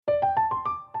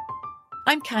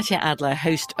I'm Katya Adler,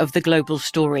 host of The Global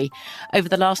Story. Over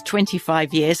the last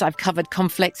 25 years, I've covered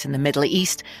conflicts in the Middle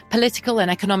East, political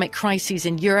and economic crises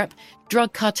in Europe,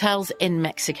 drug cartels in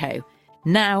Mexico.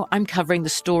 Now I'm covering the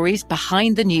stories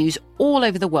behind the news all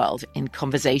over the world in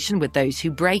conversation with those who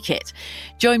break it.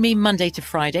 Join me Monday to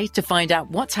Friday to find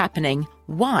out what's happening,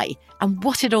 why, and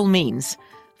what it all means.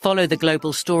 Follow The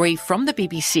Global Story from the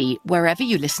BBC wherever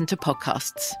you listen to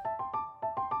podcasts.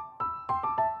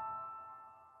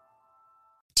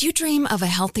 Do you dream of a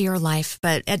healthier life,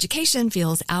 but education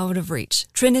feels out of reach?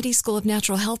 Trinity School of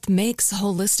Natural Health makes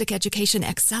holistic education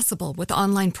accessible with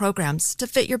online programs to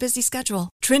fit your busy schedule.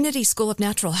 Trinity School of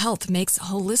Natural Health makes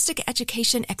holistic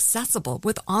education accessible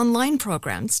with online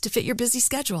programs to fit your busy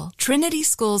schedule. Trinity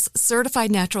School's Certified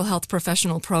Natural Health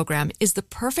Professional Program is the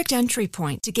perfect entry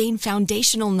point to gain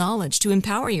foundational knowledge to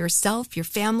empower yourself, your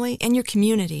family, and your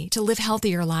community to live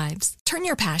healthier lives. Turn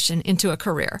your passion into a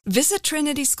career. Visit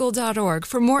trinityschool.org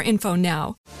for more info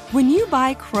now. When you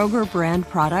buy Kroger brand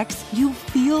products, you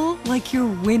feel like you're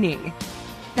winning.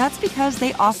 That's because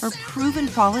they offer proven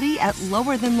quality at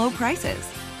lower than low prices.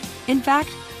 In fact,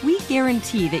 we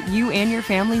guarantee that you and your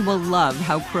family will love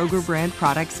how Kroger brand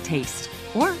products taste,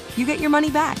 or you get your money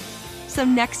back. So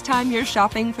next time you're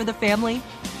shopping for the family,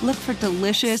 look for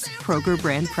delicious Kroger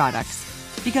brand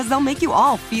products, because they'll make you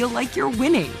all feel like you're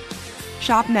winning.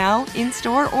 Shop now,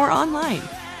 in-store, or online.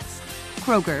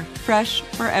 Kroger, fresh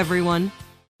for everyone.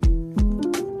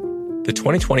 The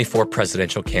 2024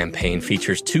 presidential campaign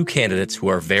features two candidates who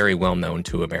are very well known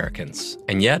to Americans.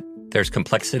 And yet, there's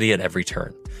complexity at every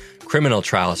turn. Criminal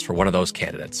trials for one of those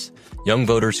candidates. Young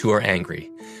voters who are angry.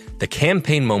 The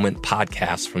Campaign Moment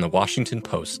podcast from the Washington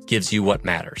Post gives you what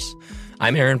matters.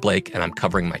 I'm Aaron Blake, and I'm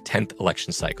covering my 10th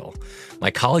election cycle. My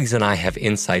colleagues and I have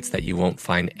insights that you won't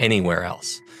find anywhere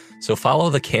else. So follow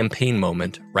The Campaign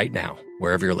Moment right now,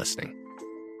 wherever you're listening.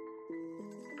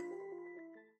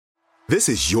 This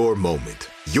is your moment,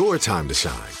 your time to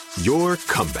shine, your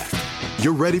comeback.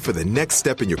 You're ready for the next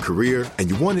step in your career, and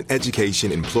you want an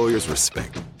education employers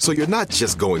respect. So you're not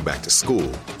just going back to school,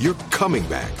 you're coming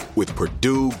back with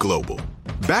Purdue Global.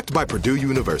 Backed by Purdue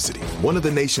University, one of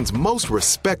the nation's most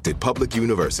respected public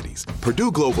universities,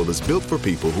 Purdue Global is built for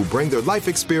people who bring their life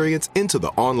experience into the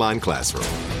online classroom.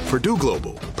 Purdue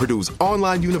Global, Purdue's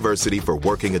online university for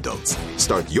working adults.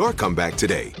 Start your comeback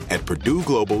today at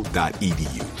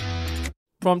purdueglobal.edu.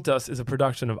 Prompt Us is a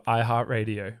production of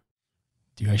iHeartRadio.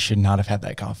 Dude, I should not have had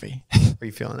that coffee. Are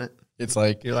you feeling it? It's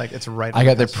like You're like, it's right. I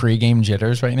got the pregame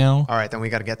jitters right now. All right, then we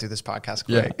got to get through this podcast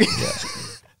quick. Yeah.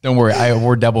 Don't worry, I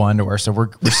wore double underwear, so we're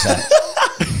set.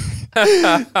 Are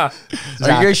you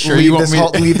guys sure you want me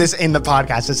to leave this in the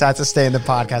podcast? This has to stay in the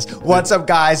podcast. What's up,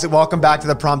 guys? Welcome back to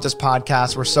the Prompt Us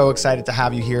podcast. We're so excited to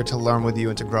have you here to learn with you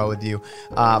and to grow with you.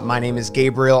 My name is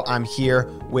Gabriel. I'm here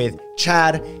with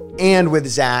Chad and with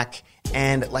Zach.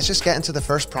 And let's just get into the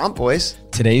first prompt, boys.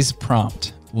 Today's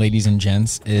prompt, ladies and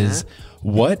gents, is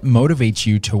what motivates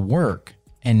you to work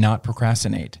and not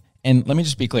procrastinate? And let me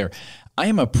just be clear. I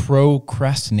am a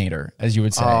procrastinator, as you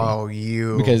would say. Oh,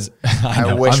 you. Because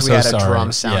I wish we had a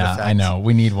drum sound effect. I know.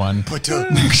 We need one.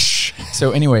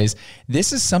 So anyways,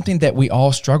 this is something that we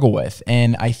all struggle with.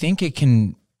 And I think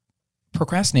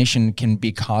procrastination can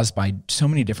be caused by so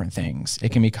many different things.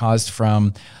 It can be caused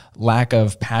from lack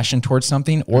of passion towards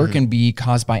something, or it can be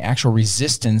caused by actual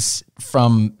resistance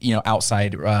from,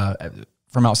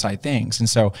 outside things. And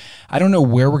so I don't know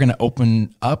where we're going to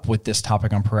open up with this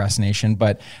topic on procrastination,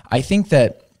 but I think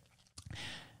that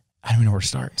I don't even know where to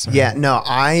start. Sorry. Yeah, no,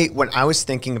 when I was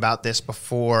thinking about this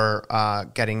before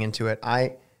getting into it,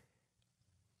 I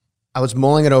was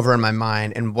mulling it over in my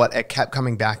mind, and what it kept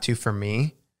coming back to for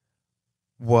me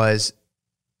was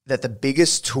that the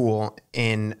biggest tool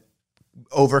in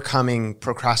overcoming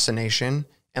procrastination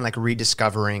and like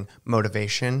rediscovering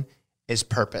motivation is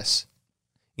purpose.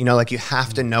 You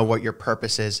have to know what your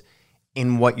purpose is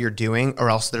in what you're doing, or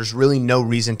else there's really no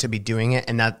reason to be doing it.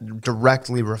 And that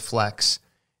directly reflects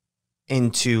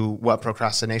into what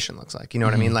procrastination looks like. You know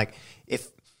what I mean? Like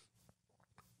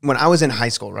when I was in high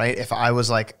school, right? If I was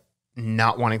like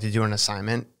not wanting to do an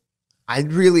assignment,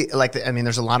 I'd really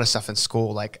there's a lot of stuff in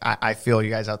school. Like I feel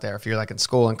you guys out there, if you're like in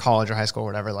school, in college or high school or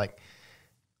whatever, like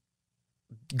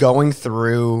going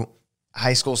through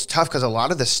high school is tough because a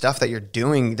lot of the stuff that you're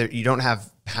doing that you don't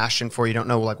have passion for, you don't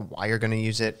know like why you're going to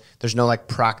use it. There's no like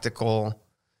practical,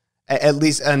 at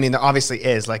least, there obviously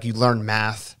is, like you learn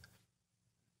math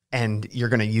and you're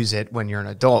going to use it when you're an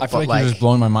adult. I feel like you're just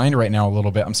blowing my mind right now a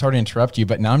little bit. I'm sorry to interrupt you,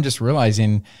 but now I'm just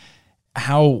realizing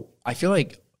how I feel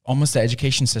like almost the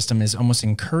education system is almost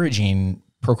encouraging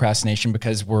procrastination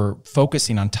because we're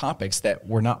focusing on topics that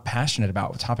we're not passionate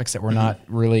about, topics that we're not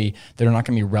really, that are not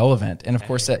going to be relevant. And of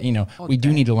course that, we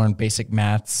do need to learn basic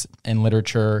maths and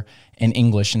literature and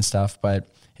English and stuff, but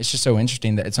it's just so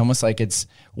interesting that it's almost like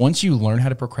once you learn how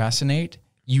to procrastinate,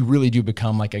 you really do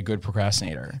become like a good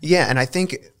procrastinator. Yeah. And I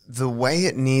think the way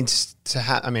it needs to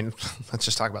happen, let's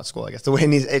just talk about school, I guess. The way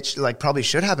it probably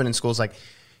should happen in schools, like,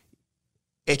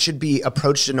 it should be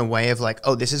approached in a way of like,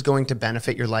 oh, this is going to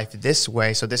benefit your life this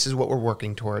way. So this is what we're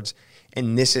working towards.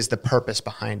 And this is the purpose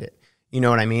behind it. You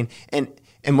know what I mean? And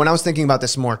when I was thinking about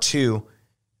this more too,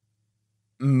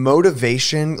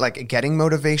 motivation, like getting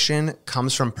motivation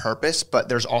comes from purpose, but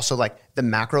there's also like the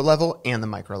macro level and the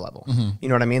micro level. Mm-hmm. You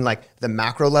know what I mean? Like the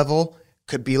macro level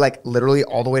could be like literally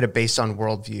all the way to based on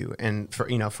worldview. And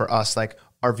for us, like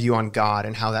our view on God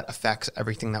and how that affects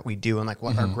everything that we do and like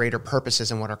what our greater purpose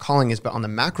is and what our calling is. But on the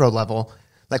macro level,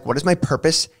 like what is my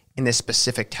purpose in this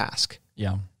specific task?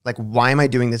 Yeah. Like, why am I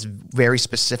doing this very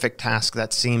specific task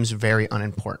that seems very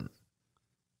unimportant?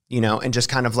 And just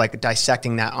kind of like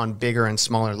dissecting that on bigger and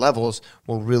smaller levels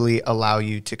will really allow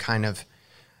you to kind of,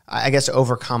 I guess,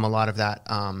 overcome a lot of that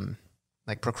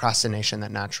like procrastination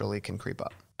that naturally can creep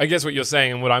up. I guess what you're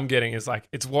saying and what I'm getting is like,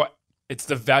 it's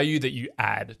the value that you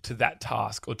add to that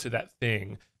task or to that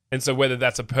thing. And so whether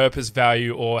that's a purpose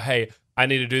value or, hey, I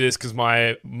need to do this because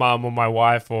my mom or my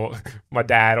wife or my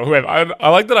dad or whoever. I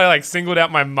like that I like singled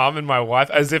out my mom and my wife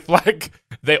as if like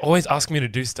they always ask me to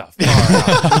do stuff.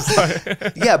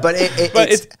 Yeah, but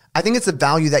I think it's the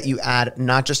value that you add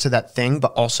not just to that thing,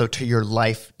 but also to your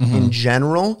life in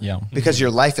general. Yeah. Because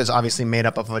your life is obviously made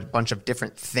up of a bunch of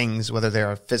different things, whether they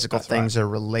are physical things or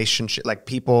relationship, like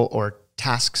people or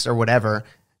tasks or whatever.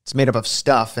 It's made up of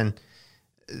stuff, and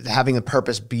having a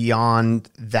purpose beyond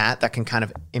that can kind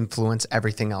of influence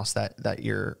everything else that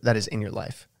is in your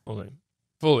life.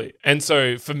 Fully. And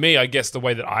so for me, I guess the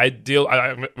way that I deal,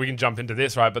 we can jump into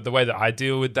this, right? But the way that I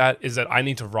deal with that is that I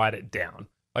need to write it down.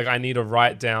 Like I need to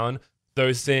write down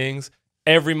those things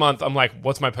every month. I'm like,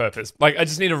 what's my purpose? Like I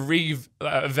just need to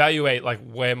evaluate like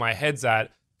where my head's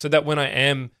at, so that when I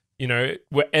am,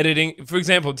 we're editing, for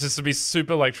example, just to be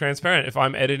super like transparent, if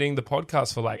I'm editing the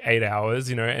podcast for like 8 hours,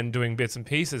 and doing bits and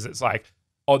pieces, it's like,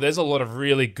 oh, there's a lot of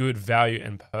really good value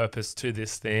and purpose to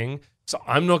this thing. So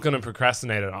I'm not going to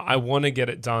procrastinate it. I want to get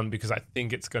it done because I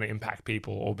think it's going to impact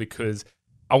people, or because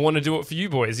I want to do it for you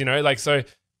boys, so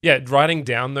yeah, writing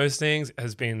down those things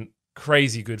has been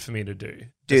crazy good for me to do.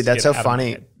 Dude, that's so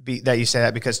funny that you say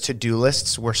that, because to-do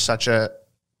lists were such a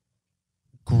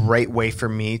great way for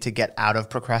me to get out of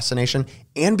procrastination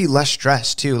and be less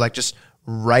stressed too. Like just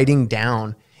writing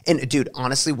down. And dude,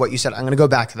 honestly, what you said, I'm going to go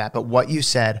back to that, but what you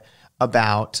said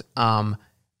about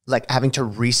like having to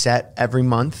reset every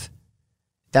month,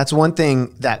 that's one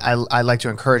thing that I like to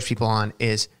encourage people on,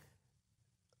 is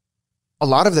a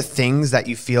lot of the things that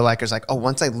you feel like is like, oh,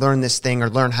 once I learn this thing or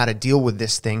learn how to deal with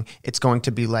this thing, it's going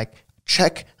to be like,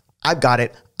 check, I've got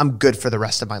it. I'm good for the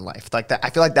rest of my life. Like that.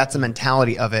 I feel like that's the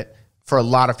mentality of it for a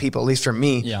lot of people, at least for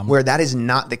me, where that is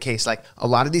not the case. Like a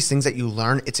lot of these things that you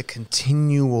learn, it's a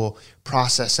continual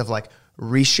process of like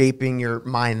reshaping your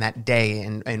mind that day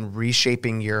and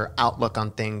reshaping your outlook on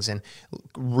things and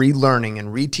relearning and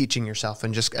reteaching yourself.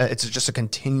 And just, it's just a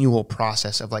continual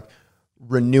process of like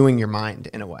renewing your mind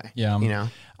in a way. Yeah.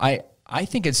 I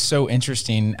think it's so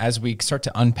interesting as we start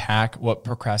to unpack what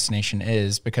procrastination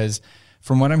is, because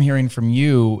from what I'm hearing from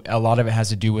you, a lot of it has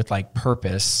to do with like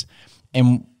purpose,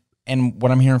 and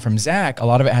what I'm hearing from Zach, a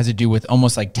lot of it has to do with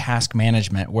almost like task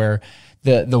management, where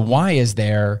the why is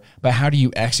there, but how do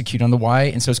you execute on the why?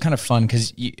 And so it's kind of fun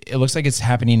because it looks like it's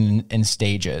happening in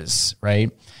stages,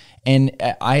 right? And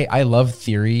I love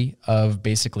theory of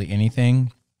basically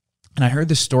anything. And I heard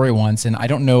this story once, and I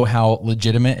don't know how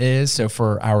legitimate it is. So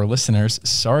for our listeners,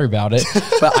 sorry about it,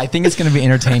 but I think it's going to be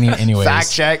entertaining anyways. Fact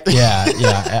check.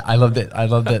 Yeah. I love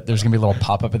that. There's going to be a little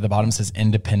pop-up at the bottom that says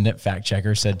independent fact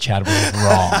checker said Chadwick is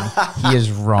wrong. He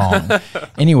is wrong.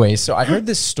 Anyway, so I heard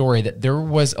this story that there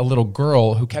was a little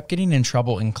girl who kept getting in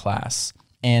trouble in class.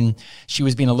 And she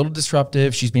was being a little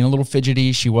disruptive. She's being a little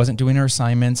fidgety. She wasn't doing her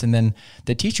assignments. And then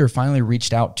the teacher finally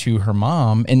reached out to her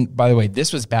mom. And by the way,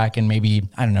 this was back in maybe,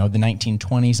 I don't know, the 1920s,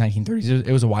 1930s.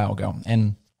 It was a while ago.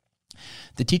 And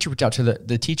the teacher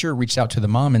reached out to the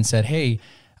mom and said, hey,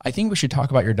 I think we should talk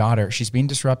about your daughter. She's being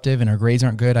disruptive and her grades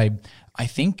aren't good. I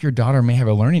think your daughter may have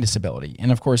a learning disability.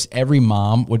 And of course, every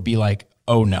mom would be like,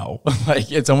 oh no.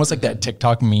 Like it's almost like that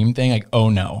TikTok meme thing, like, oh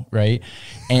no, right?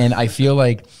 And I feel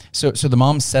like, so the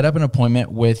mom set up an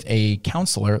appointment with a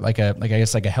counselor, like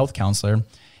a health counselor.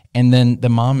 And then the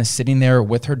mom is sitting there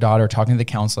with her daughter talking to the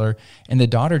counselor, and the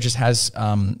daughter just has,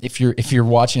 if you're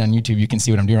watching on YouTube, you can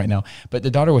see what I'm doing right now, but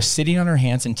the daughter was sitting on her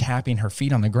hands and tapping her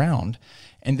feet on the ground.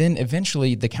 And then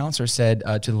eventually the counselor said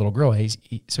to the little girl, he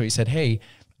said, hey,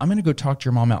 I'm going to go talk to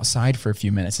your mom outside for a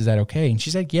few minutes. Is that okay? And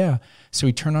she's like, yeah. So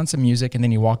he turned on some music and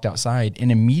then he walked outside,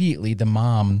 and immediately the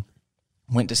mom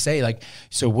went to say, like,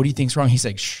 so what do you think's wrong? He's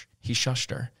like, shh, he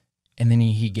shushed her. And then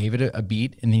he gave it a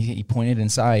beat, and then he pointed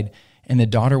inside, and the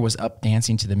daughter was up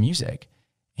dancing to the music.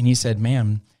 And he said,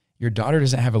 ma'am, your daughter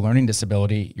doesn't have a learning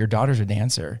disability. Your daughter's a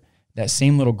dancer. That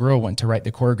same little girl went to write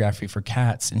the choreography for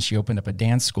Cats, and she opened up a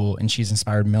dance school, and she's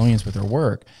inspired millions with her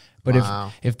work.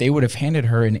 But if they would have handed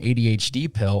her an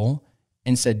ADHD pill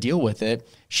and said, deal with it,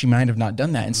 she might have not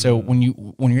done that. And so when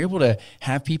you're able to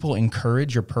have people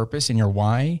encourage your purpose and your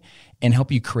why and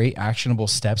help you create actionable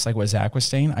steps, like what Zach was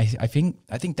saying, I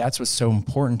think that's what's so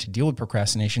important to deal with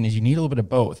procrastination. Is you need a little bit of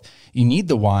both. You need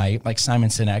the why, like Simon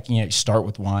Sinek, you start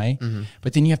with why,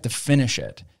 but then you have to finish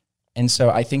it. And so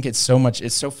I think it's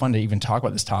so fun to even talk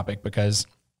about this topic, because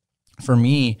for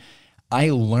me,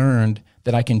 I learned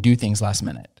that I can do things last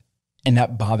minute. And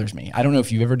that bothers me. I don't know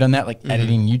if you've ever done that, like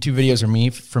editing YouTube videos,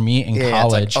 or for me in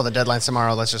college. It's like, the deadline's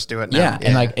tomorrow, let's just do it now. Yeah,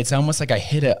 and like it's almost like I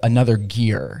hit another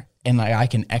gear, and like I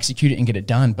can execute it and get it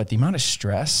done. But the amount of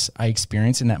stress I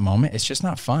experience in that moment, it's just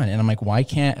not fun. And I'm like, I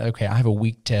have a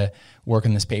week to work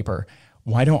on this paper.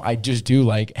 Why don't I just do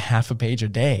like half a page a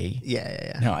day?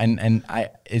 Yeah. No, and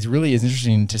it really is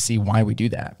interesting to see why we do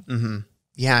that. Mm-hmm.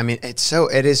 Yeah, I mean, it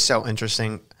is so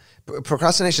interesting.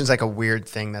 Procrastination is like a weird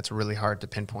thing that's really hard to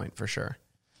pinpoint for sure.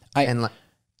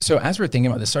 So as we're thinking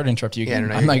about this, sorry to interrupt you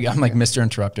again. I'm like Mr.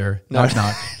 Interrupter. No,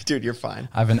 knock. Dude, you're fine.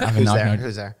 I've been knock.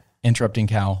 Who's there? Interrupting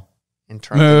Cal.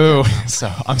 Moo.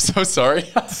 So I'm so sorry.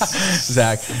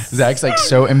 Zach's like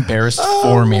so embarrassed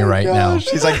for me right now.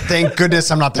 He's like, thank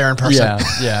goodness I'm not there in person.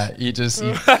 Yeah. He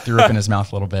threw up in his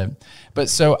mouth a little bit. But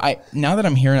so now that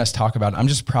I'm hearing us talk about it, I'm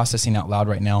just processing out loud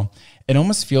right now. It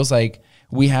almost feels like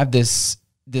we have this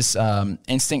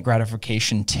instant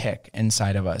gratification tick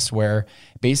inside of us, where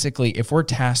basically if we're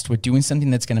tasked with doing something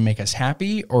that's going to make us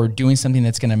happy or doing something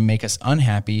that's going to make us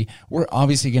unhappy, we're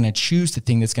obviously going to choose the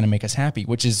thing that's going to make us happy,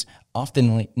 which is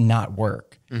often not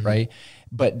work, right?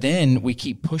 But then we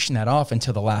keep pushing that off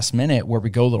until the last minute, where we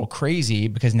go a little crazy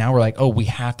because now we're like, oh, we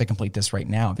have to complete this right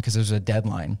now because there's a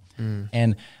deadline.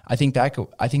 And I think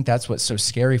that's what's so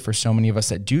scary for so many of us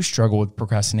that do struggle with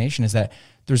procrastination, is that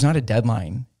there's not a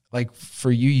deadline. Like for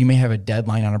you may have a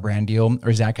deadline on a brand deal,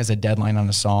 or Zach has a deadline on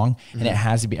a song, and it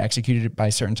has to be executed by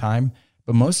a certain time.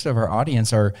 But most of our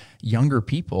audience are younger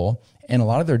people, and a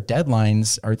lot of their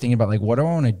deadlines are thinking about like, what do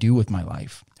I want to do with my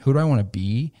life? Who do I want to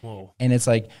be? Whoa. And it's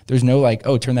like, there's no like,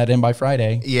 oh, turn that in by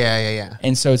Friday. Yeah.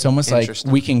 And so it's almost like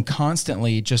we can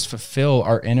constantly just fulfill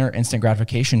our inner instant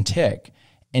gratification tick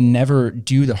and never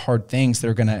do the hard things that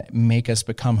are going to make us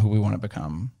become who we want to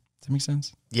become. Does that make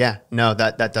sense? Yeah, no,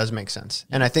 that does make sense.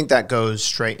 And I think that goes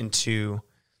straight into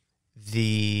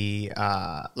the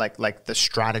like the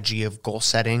strategy of goal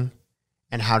setting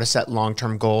and how to set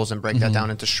long-term goals and break that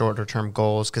down into shorter-term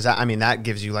goals. Because I mean, that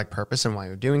gives you like purpose and why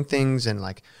you're doing things, and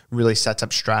like really sets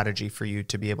up strategy for you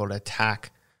to be able to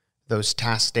attack those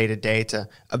tasks day to day to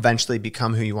eventually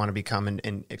become who you want to become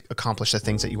and accomplish the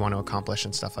things that you want to accomplish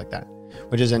and stuff like that.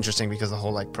 Which is interesting because the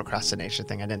whole like procrastination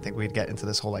thing, I didn't think we'd get into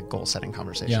this whole like goal setting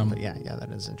conversation. Yeah. But yeah, that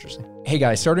is interesting. Hey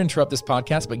guys, sorry to interrupt this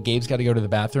podcast, but Gabe's got to go to the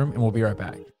bathroom and we'll be right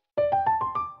back.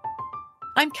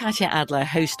 I'm Katya Adler,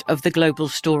 host of The Global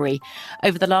Story.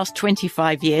 Over the last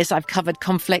 25 years, I've covered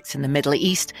conflicts in the Middle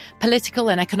East, political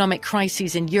and economic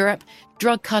crises in Europe,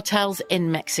 drug cartels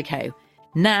in Mexico.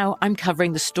 Now I'm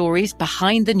covering the stories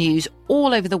behind the news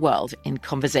all over the world in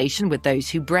conversation with those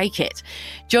who break it.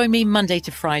 Join me Monday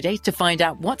to Friday to find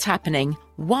out what's happening,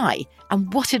 why,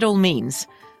 and what it all means.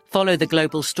 Follow The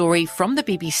Global Story from the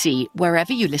BBC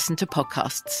wherever you listen to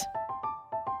podcasts.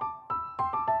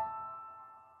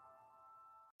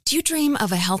 Do you dream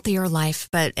of a healthier life,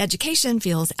 but education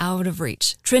feels out of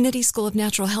reach? Trinity School of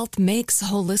Natural Health makes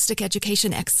holistic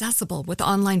education accessible with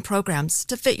online programs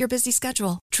to fit your busy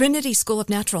schedule. Trinity School of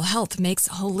Natural Health makes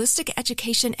holistic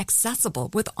education accessible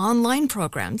with online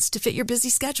programs to fit your busy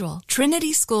schedule.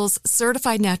 Trinity School's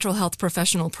Certified Natural Health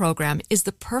Professional Program is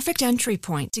the perfect entry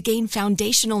point to gain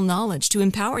foundational knowledge to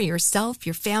empower yourself,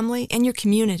 your family, and your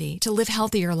community to live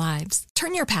healthier lives.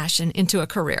 Turn your passion into a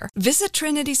career. Visit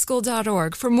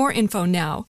trinityschool.org for more info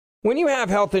now. When you have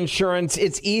health insurance,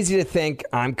 it's easy to think,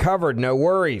 I'm covered, no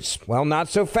worries. Well, not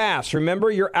so fast. Remember,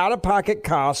 your out-of-pocket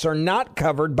costs are not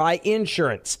covered by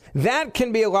insurance. That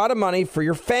can be a lot of money for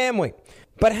your family.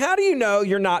 But how do you know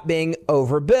you're not being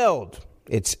overbilled?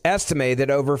 It's estimated that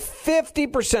over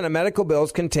 50% of medical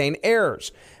bills contain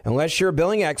errors. Unless you're a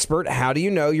billing expert, how do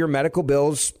you know your medical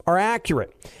bills are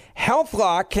accurate?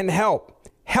 HealthLock can help.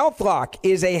 HealthLock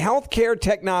is a healthcare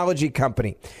technology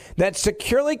company that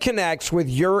securely connects with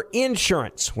your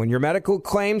insurance. When your medical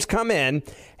claims come in,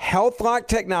 HealthLock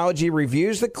technology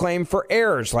reviews the claim for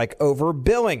errors like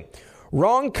overbilling,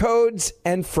 wrong codes,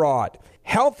 and fraud.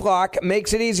 HealthLock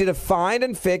makes it easy to find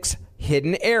and fix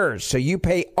hidden errors, so you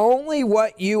pay only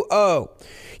what you owe.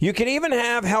 You can even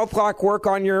have HealthLock work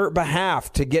on your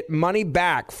behalf to get money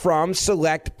back from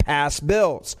select past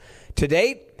bills. To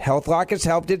date, HealthLock has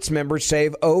helped its members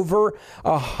save over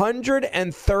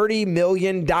 $130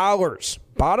 million.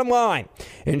 Bottom line,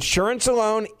 insurance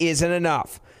alone isn't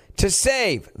enough. To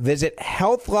save, visit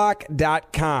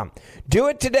healthlock.com. Do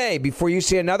it today before you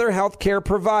see another healthcare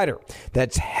provider.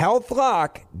 That's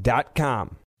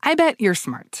healthlock.com. I bet you're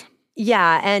smart.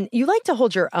 Yeah, and you like to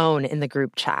hold your own in the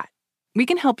group chat. We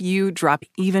can help you drop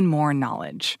even more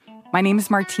knowledge. My name is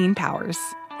Martine Powers.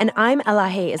 And I'm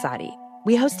Elahe Izadi.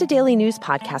 We host a daily news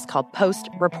podcast called Post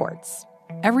Reports.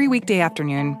 Every weekday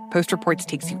afternoon, Post Reports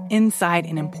takes you inside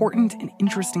an important and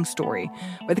interesting story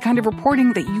with the kind of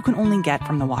reporting that you can only get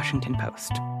from the Washington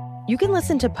Post. You can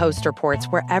listen to Post Reports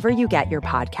wherever you get your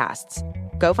podcasts.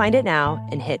 Go find it now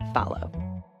and hit follow.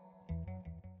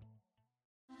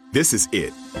 This is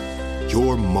it.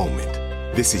 Your moment.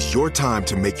 This is your time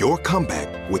to make your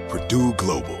comeback with Purdue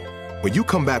Global. When you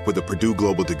come back with a Purdue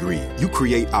Global degree, you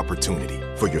create opportunity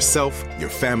for yourself, your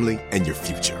family, and your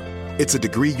future. It's a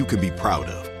degree you can be proud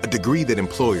of, a degree that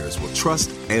employers will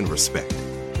trust and respect.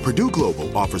 Purdue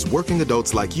Global offers working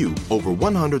adults like you over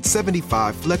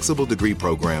 175 flexible degree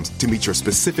programs to meet your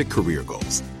specific career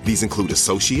goals. These include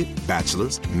associate,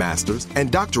 bachelor's, master's,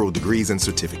 and doctoral degrees and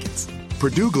certificates.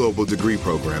 Purdue Global degree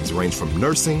programs range from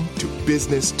nursing to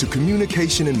business to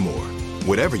communication and more.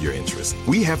 Whatever your interest,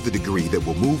 we have the degree that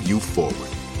will move you forward.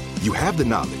 You have the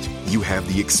knowledge, you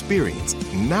have the experience.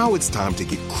 Now it's time to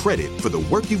get credit for the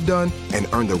work you've done and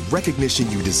earn the recognition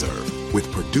you deserve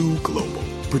with Purdue Global,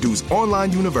 Purdue's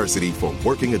online university for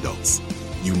working adults.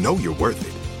 You know you're worth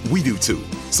it. We do too.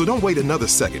 So don't wait another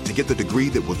second to get the degree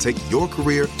that will take your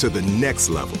career to the next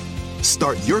level.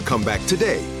 Start your comeback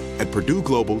today at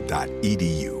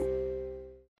purdueglobal.edu.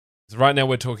 Right now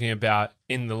we're talking about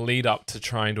in the lead up to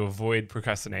trying to avoid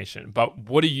procrastination. But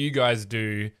what do you guys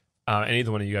do, and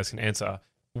either one of you guys can answer,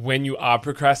 when you are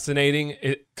procrastinating?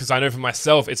 Because I know for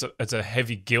myself, it's a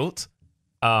heavy guilt.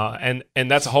 And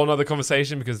that's a whole nother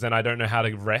conversation because then I don't know how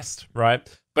to rest, right?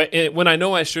 But when I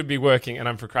know I should be working and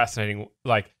I'm procrastinating,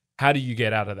 like, how do you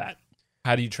get out of that?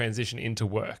 How do you transition into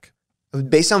work?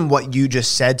 Based on what you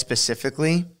just said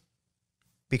specifically,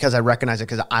 because I recognize it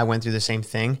because I went through the same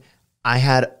thing, I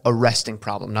had a resting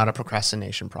problem, not a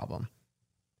procrastination problem.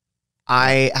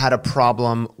 I had a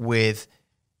problem with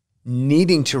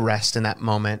needing to rest in that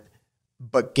moment,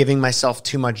 but giving myself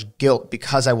too much guilt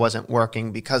because I wasn't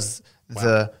working, because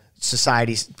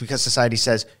society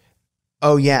says,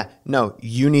 oh yeah, no,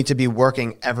 you need to be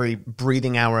working every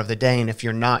breathing hour of the day. And if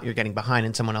you're not, you're getting behind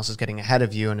and someone else is getting ahead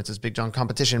of you. And it's this big giant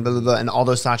competition, blah, blah, blah. And all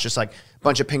those thoughts, just like a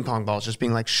bunch of ping pong balls, just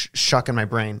being like shook in my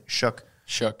brain. Shook.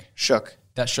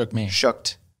 That shook me.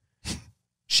 Shooked.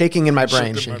 Shaking in my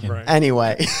brain.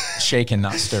 Anyway. Shaken,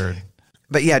 not stirred.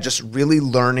 But yeah, just really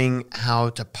learning how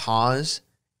to pause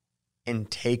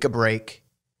and take a break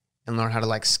and learn how to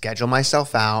like schedule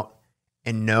myself out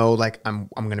and know like I'm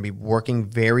going to be working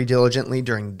very diligently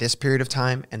during this period of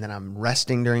time, and then I'm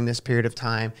resting during this period of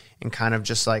time, and kind of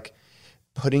just like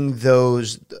putting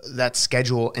that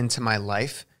schedule into my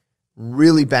life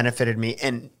really benefited me,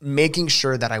 and making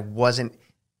sure that I wasn't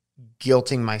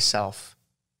guilting myself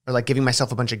or like giving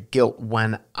myself a bunch of guilt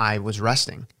when I was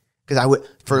resting. Because it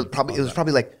was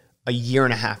probably like a year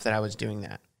and a half that I was doing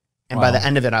that. And by the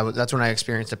end of it, that's when I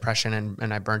experienced depression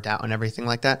and I burnt out and everything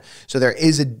like that. So there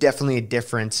is definitely a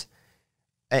difference.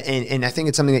 And I think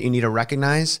it's something that you need to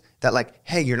recognize that like,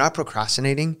 hey, you're not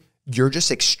procrastinating. You're just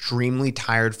extremely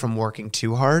tired from working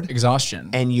too hard. Exhaustion.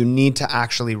 And you need to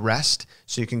actually rest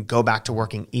so you can go back to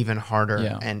working even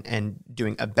harder and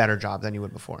doing a better job than you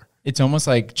would before. It's almost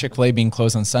like Chick-fil-A being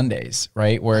closed on Sundays,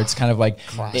 right? Where it's kind of like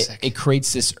it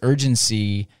creates this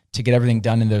urgency to get everything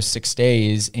done in those 6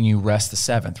 days, and you rest the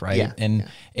 7th, right? Yeah. And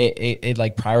it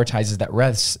like prioritizes that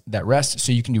rest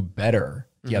so you can do better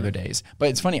the other days. But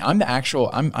it's funny, I'm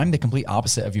the complete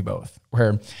opposite of you both,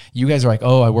 where you guys are like,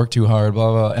 oh, I work too hard,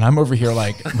 blah, blah. And I'm over here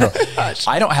like, bro,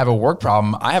 I don't have a work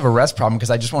problem. I have a rest problem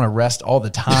because I just want to rest all the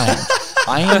time.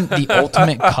 I am the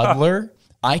ultimate cuddler.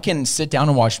 I can sit down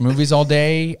and watch movies all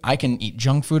day. I can eat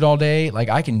junk food all day. Like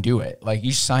I can do it. Like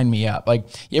you sign me up. Like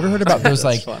you ever heard about those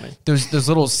like those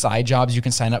little side jobs you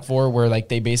can sign up for where like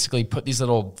they basically put these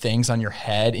little things on your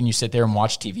head and you sit there and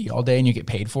watch TV all day and you get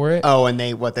paid for it? Oh, and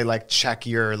they like check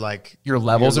your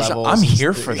levels or something. I'm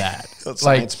here for that.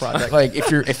 Science project. Like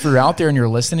if you're out there and you're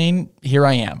listening, here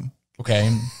I am.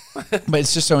 Okay. But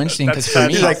it's just so interesting because for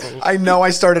me, like I know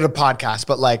I started a podcast,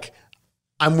 but like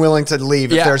I'm willing to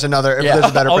leave if there's another, if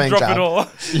there's a better paying job.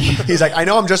 He's like, I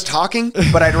know I'm just talking,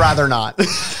 but I'd rather not.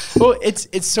 Well,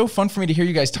 it's so fun for me to hear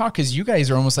you guys talk because you guys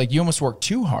are almost like, you almost work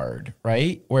too hard,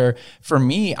 right? Where for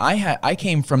me, I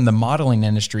came from the modeling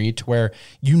industry to where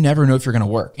you never know if you're going to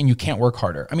work and you can't work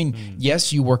harder. I mean,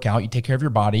 yes, you work out, you take care of your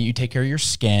body, you take care of your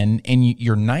skin, and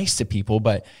you're nice to people,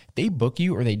 but they book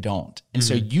you or they don't. And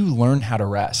so you learn how to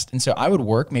rest. And so I would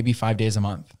work maybe 5 days a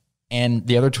month. And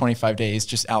the other 25 days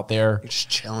just out there.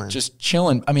 Just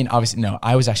chilling. I mean, obviously, no,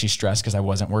 I was actually stressed because I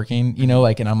wasn't working, you know,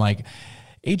 like, and I'm like,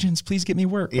 agents, please get me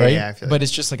work, right? Yeah, but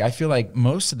it's just like, I feel like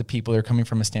most of the people are coming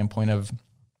from a standpoint of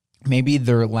maybe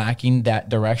they're lacking that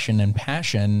direction and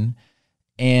passion,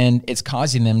 and it's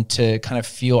causing them to kind of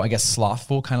feel, I guess,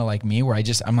 slothful, kind of like me, where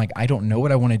I'm like, I don't know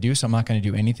what I want to do, so I'm not going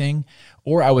to do anything.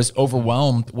 Or I was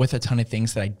overwhelmed with a ton of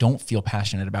things that I don't feel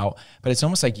passionate about. But it's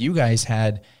almost like you guys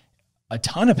had a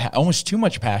ton of, almost too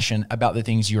much passion about the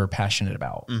things you are passionate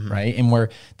about, right? And where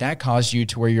that caused you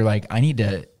to where you're like, I need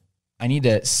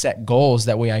to set goals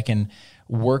that way I can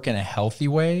work in a healthy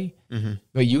way.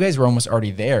 But you guys were almost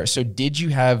already there. So did you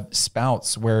have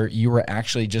spouts where you were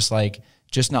actually just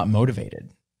not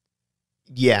motivated?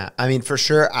 Yeah. I mean, for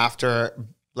sure, after,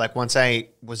 like, once I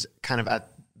was kind of at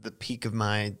the peak of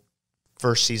my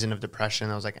first season of depression,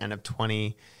 I was like end of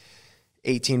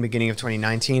 2018, beginning of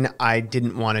 2019, I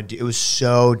didn't want to do, it was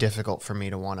so difficult for me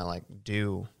to want to like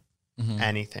do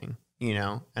anything, you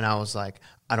know? And I was like,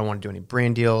 I don't want to do any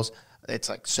brand deals. It's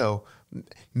like so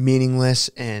meaningless.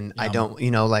 And I don't, you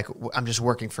know, like I'm just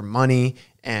working for money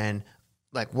and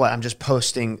like what, I'm just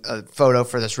posting a photo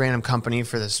for this random company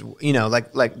for this, you know,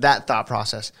 like that thought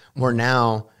process where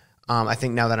now, I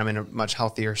think now that I'm in a much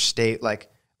healthier state, like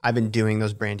I've been doing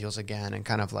those brand deals again and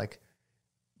kind of like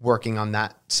working on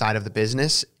that side of the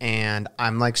business. And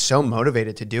I'm like so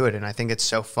motivated to do it. And I think it's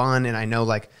so fun. And I know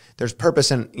like there's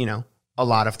purpose in, you know, a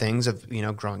lot of things of, you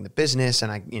know, growing the business.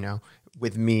 And I, you know,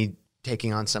 with me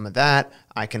taking on some of that,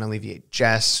 I can alleviate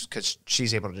Jess because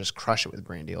she's able to just crush it with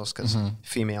brand deals because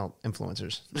female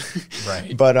influencers.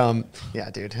 Right. But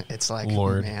yeah, dude, it's like,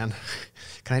 man,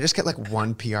 can I just get like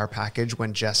one PR package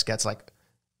when Jess gets like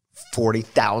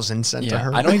 40,000 sent to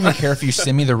her? I don't even care if you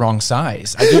send me the wrong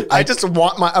size. I just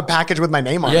want a package with my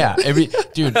name on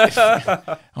it. Dude.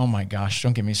 Oh my gosh,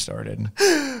 don't get me started.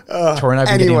 Tori and I've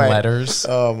been getting letters.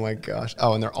 Oh my gosh.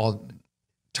 Oh, and they're all,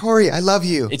 Tori, I love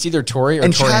you. It's either Tori or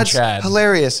Tori and Chad.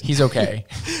 Hilarious. He's okay.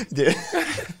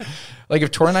 Like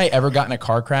if Tori and I ever got in a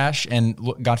car crash, and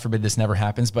God forbid this never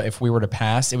happens, but if we were to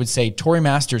pass, it would say Tori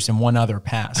Masters and one other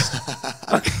passed.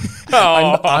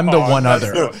 I'm the one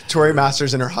other. No, Tori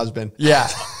Masters and her husband. Yeah.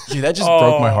 Dude, that just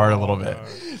broke my heart a little bit.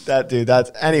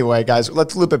 Anyway, guys,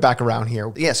 let's loop it back around here.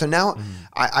 Yeah. So now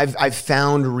I've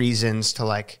found reasons to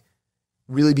like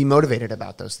really be motivated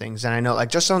about those things. And I know like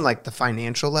just on like the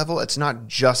financial level, it's not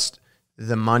just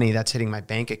the money that's hitting my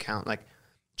bank account. Like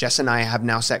Jess and I have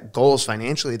now set goals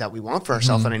financially that we want for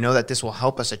ourselves. And I know that this will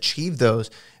help us achieve those.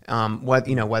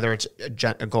 Whether it's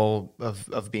a goal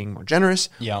of being more generous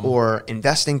or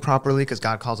investing properly, because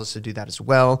God calls us to do that as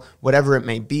well, whatever it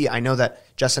may be. I know that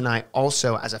Jess and I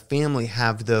also as a family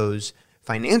have those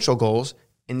financial goals,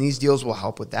 and these deals will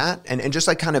help with that. And just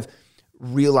like kind of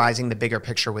realizing the bigger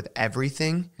picture with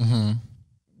everything,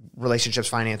 relationships,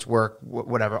 finance, work,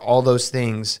 whatever, all those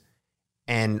things,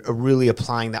 and really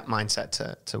applying that mindset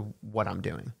to what I'm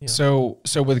doing. Yeah. So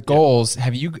with goals,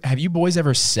 have you boys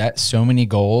ever set so many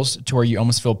goals to where you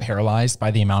almost feel paralyzed by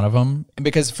the amount of them?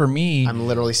 Because for me, I'm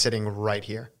literally sitting right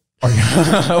here.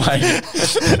 Like,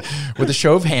 with a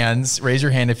show of hands, raise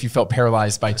your hand if you felt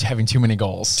paralyzed by having too many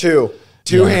goals.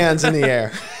 Two hands in the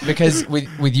air. Because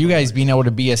with you guys being able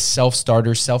to be a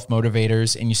self-starter,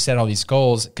 self-motivators, and you set all these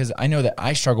goals, because I know that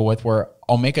I struggle with where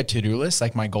I'll make a to-do list,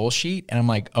 like my goal sheet, and I'm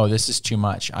like, oh, this is too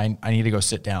much. I need to go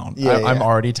sit down. I'm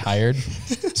already tired.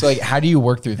 So like, how do you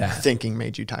work through that? Thinking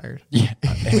made you tired. Yeah.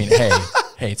 I mean,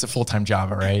 hey, it's a full-time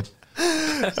job, all right?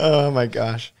 Oh my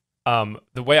gosh.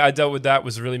 The way I dealt with that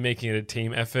was really making it a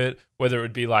team effort, whether it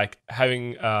would be like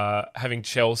having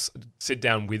Chelsea sit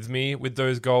down with me with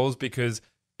those goals, because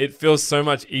it feels so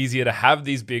much easier to have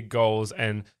these big goals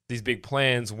and these big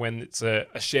plans when it's a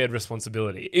shared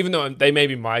responsibility. Even though they may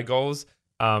be my goals,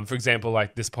 For example,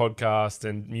 like this podcast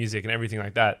and music and everything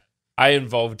like that, I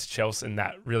involved Chelsea in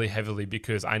that really heavily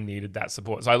because I needed that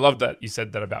support. So I love that you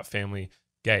said that about family,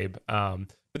 Gabe.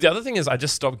 But the other thing is I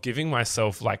just stopped giving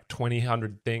myself like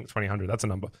 20,000 things, that's a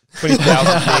number,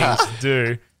 20,000 things to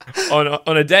do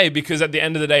on a day, because at the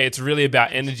end of the day, it's really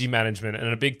about energy management. And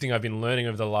a big thing I've been learning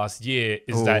over the last year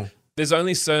is that there's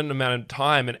only a certain amount of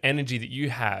time and energy that you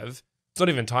have. It's not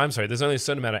even time, sorry. There's only a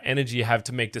certain amount of energy you have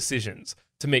to make decisions,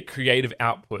 to make creative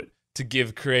output, to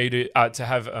give creative, to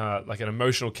have like an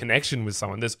emotional connection with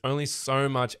someone. There's only so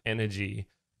much energy.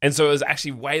 And so it was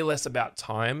actually way less about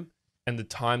time and the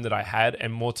time that I had,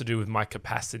 and more to do with my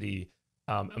capacity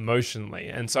emotionally.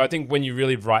 And so I think when you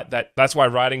really write that, that's why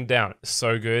writing down is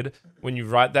so good. When you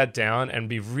write that down and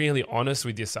be really honest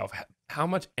with yourself, how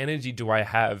much energy do I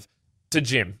have to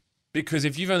gym? Because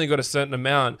if you've only got a certain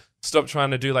amount, stop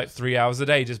trying to do like 3 hours a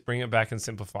day. Just bring it back and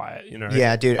simplify it. You know?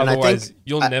 Yeah, dude. Otherwise, and I think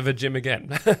you'll never gym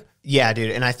again. Yeah,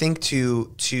 dude. And I think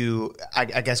to I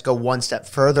guess go one step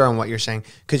further on what you're saying,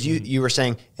 because you were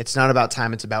saying it's not about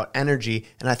time, it's about energy.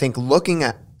 And I think looking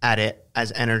at it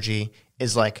as energy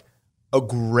is like a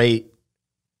great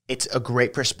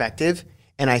perspective.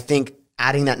 And I think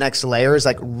adding that next layer is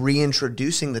like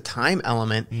reintroducing the time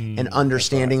element and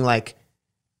understanding like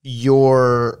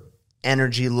your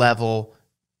energy level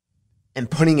and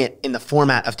putting it in the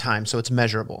format of time so it's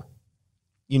measurable.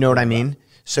 You know what I mean?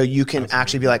 So you can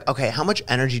actually be like, okay, how much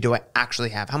energy do I actually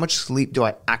have? How much sleep do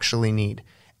I actually need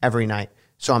every night?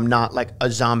 So I'm not like a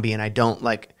zombie and I don't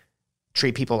like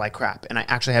treat people like crap. And I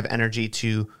actually have energy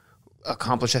to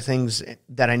accomplish the things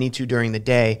that I need to during the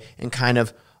day, and kind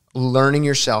of learning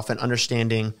yourself and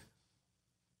understanding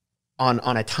on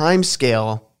a time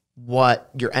scale what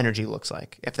your energy looks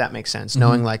like, if that makes sense.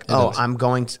 Knowing like,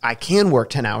 I can work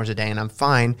 10 hours a day and I'm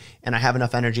fine. And I have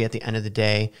enough energy at the end of the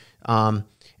day.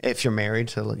 If you're married,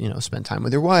 to, you know, spend time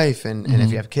with your wife, and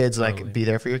if you have kids, like be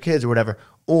there for your kids or whatever.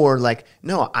 Or like,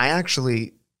 no,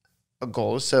 a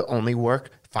goal is to only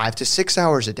work 5 to 6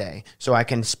 hours a day so I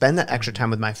can spend that extra time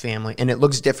with my family. And it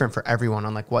looks different for everyone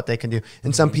on like what they can do.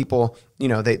 And some people, you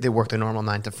know, they work the normal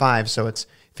 9 to 5. So it's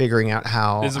figuring out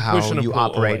how you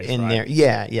operate always, in there.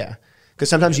 Yeah. Because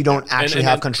sometimes you don't actually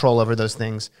have control over those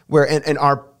things. Where in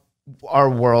our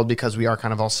world, because we are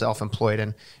kind of all self-employed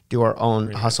and do our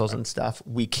own hustles and stuff,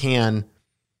 we can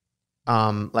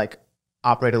like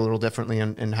operate a little differently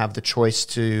and have the choice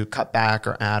to cut back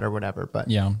or add or whatever. But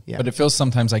yeah. But it feels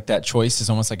sometimes like that choice is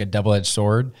almost like a double-edged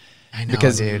sword. I know,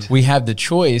 because dude. We have the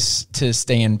choice to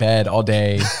stay in bed all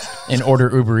day and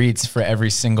order Uber Eats for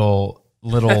every single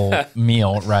little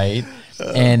meal, right?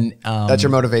 And that's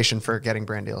your motivation for getting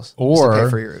brand deals, or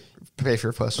pay for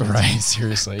your post, right?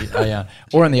 Seriously, yeah.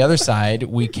 Or on the other side,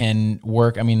 we can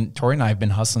work. I mean, Tori and I have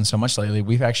been hustling so much lately.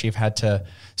 We've actually had to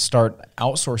start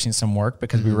outsourcing some work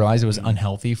because we realized it was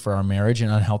unhealthy for our marriage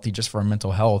and unhealthy just for our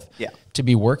mental health. Yeah. To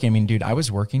be working. I mean, dude, I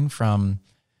was working from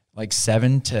like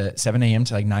 7 a.m.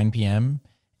 to like 9 p.m.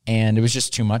 and it was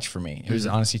just too much for me. It was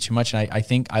honestly too much. And I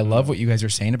think I love what you guys are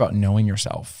saying about knowing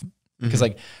yourself, because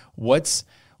like what's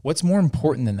more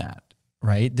important than that,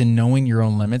 right? Than knowing your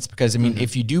own limits. Because I mean,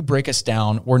 if you do break us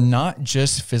down, we're not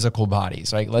just physical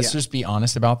bodies. Like, let's just be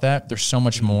honest about that. There's so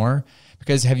much more.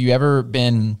 Because have you ever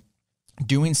been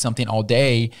doing something all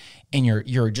day and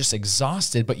you're just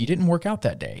exhausted, but you didn't work out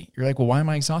that day? You're like, well, why am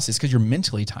I exhausted? It's because you're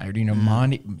mentally tired,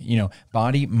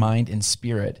 body, mind, and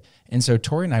spirit. And so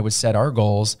Tori and I would set our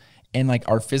goals, and like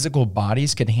our physical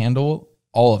bodies could handle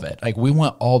all of it. Like, we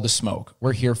want all the smoke.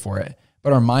 We're here for it.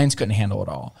 But our minds couldn't handle it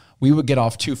all. We would get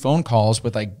off 2 phone calls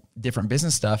with like different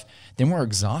business stuff, then we're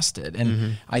exhausted.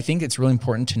 And I think it's really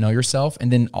important to know yourself,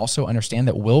 and then also understand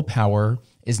that willpower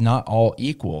is not all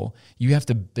equal. You have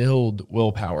to build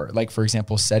willpower. Like, for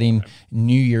example, setting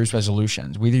New Year's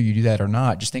resolutions, whether you do that or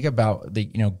not. Just think about the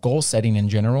goal setting in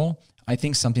general. I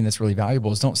think something that's really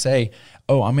valuable is, don't say,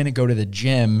 oh, I'm going to go to the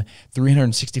gym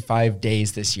 365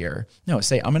 days this year. No,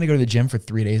 say, I'm going to go to the gym for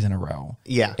 3 days in a row.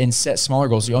 Yeah. And set smaller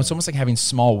goals. It's almost like having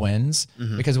small wins,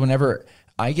 because whenever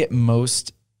I get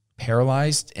most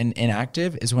paralyzed and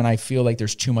inactive is when I feel like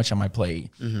there's too much on my plate.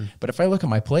 But if I look at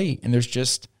my plate and there's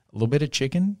just a little bit of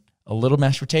chicken, a little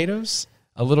mashed potatoes,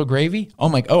 a little gravy,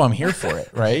 I'm like, oh, I'm here for it,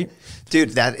 right?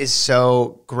 Dude, that is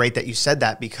so great that you said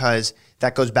that, because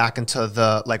that goes back into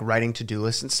the like writing to-do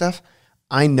lists and stuff.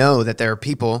 I know that there are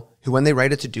people who, when they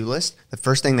write a to-do list, the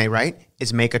first thing they write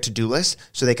is make a to-do list,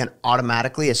 so they can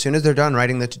automatically, as soon as they're done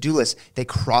writing the to-do list, they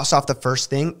cross off the first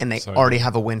thing and they already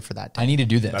have a win for that day. I need to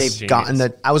do this. They've gotten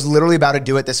I was literally about to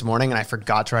do it this morning and I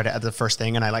forgot to write it at the first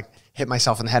thing, and I like hit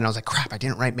myself in the head and I was like, crap, I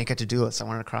didn't write make a to-do list. I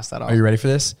wanted to cross that off. Are you ready for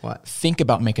this? What? Think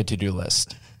about make a to-do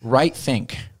list.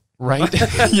 Think.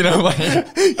 right? You know, like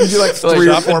you do like 3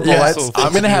 or 4 bullets.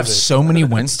 I'm gonna have so many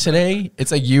wins today.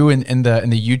 It's like you in the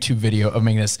YouTube video of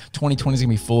making this 2020 is gonna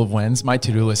be full of wins. My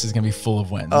to-do list is gonna be full of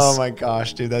wins. Oh my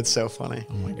gosh, dude, that's so funny.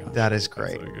 Oh my god, that is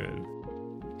great. So good.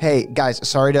 Hey guys,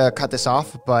 sorry to cut this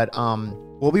off, but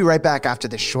we'll be right back after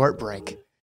this short break.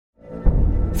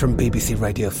 From BBC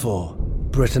Radio 4,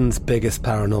 Britain's biggest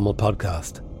paranormal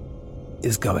podcast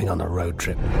is going on a road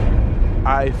trip.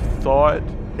 I thought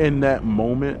in that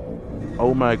moment,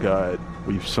 oh my God,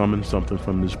 we've summoned something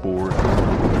from this board.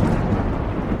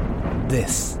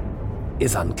 This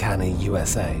is Uncanny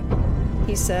USA.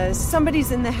 He says,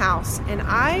 somebody's in the house, and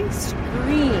I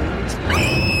screamed.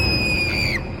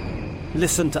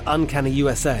 Listen to Uncanny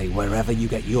USA wherever you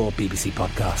get your BBC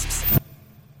podcasts,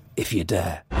 if you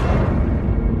dare.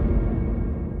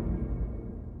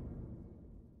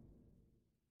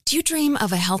 Do you dream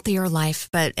of a healthier life,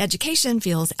 but education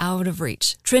feels out of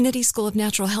reach? Trinity School of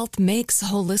Natural Health makes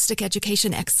holistic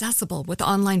education accessible with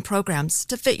online programs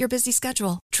to fit your busy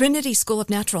schedule. Trinity School of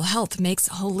Natural Health makes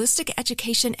holistic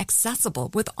education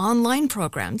accessible with online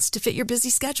programs to fit your busy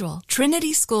schedule.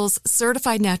 Trinity School's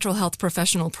Certified Natural Health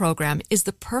Professional Program is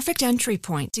the perfect entry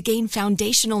point to gain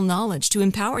foundational knowledge to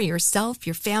empower yourself,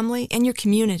 your family, and your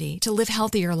community to live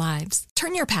healthier lives.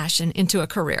 Turn your passion into a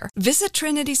career. Visit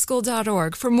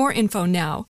trinityschool.org for more info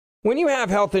now. When you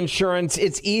have health insurance,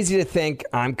 it's easy to think,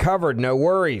 I'm covered, no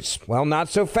worries. Well, not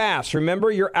so fast. Remember,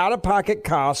 your out-of-pocket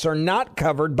costs are not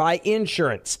covered by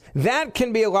insurance. That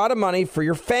can be a lot of money for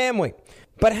your family.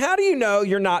 But how do you know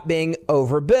you're not being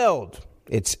overbilled?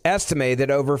 It's estimated that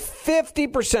over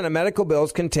 50% of medical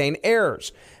bills contain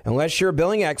errors. Unless you're a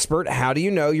billing expert, how do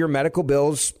you know your medical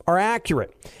bills are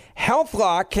accurate?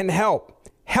 HealthLock can help.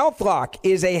 HealthLock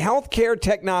is a healthcare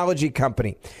technology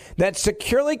company that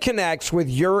securely connects with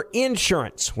your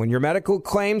insurance. When your medical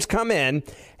claims come in,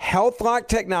 HealthLock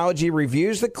technology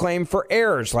reviews the claim for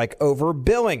errors like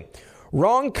overbilling,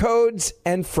 wrong codes,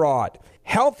 and fraud.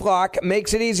 HealthLock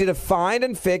makes it easy to find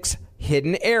and fix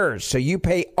hidden errors, so you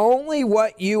pay only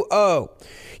what you owe.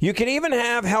 You can even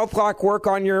have HealthLock work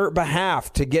on your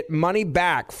behalf to get money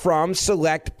back from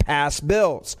select past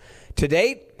bills. To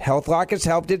date, HealthLock has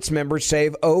helped its members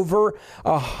save over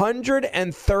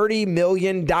 $130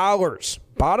 million.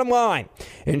 Bottom line,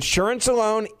 insurance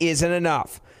alone isn't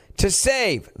enough. To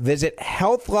save, visit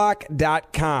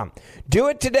healthlock.com. Do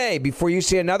it today before you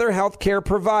see another healthcare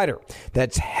provider.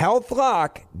 That's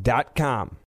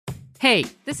healthlock.com. Hey,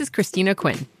 this is Christina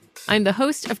Quinn. I'm the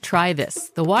host of Try This,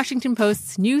 the Washington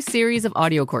Post's new series of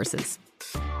audio courses.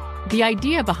 The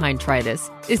idea behind Try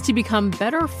This is to become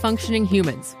better functioning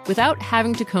humans without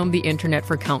having to comb the internet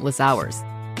for countless hours.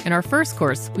 In our first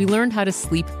course, we learned how to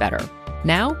sleep better.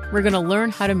 Now, we're going to learn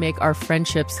how to make our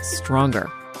friendships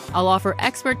stronger. I'll offer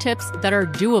expert tips that are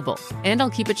doable, and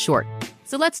I'll keep it short.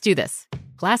 So let's do this.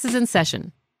 Class is in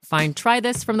session. Find Try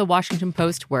This from the Washington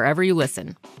Post wherever you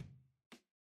listen.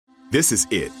 This is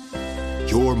it.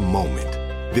 Your moment.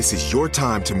 This is your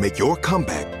time to make your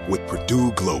comeback with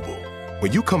Purdue Global.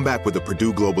 When you come back with a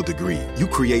Purdue Global degree, you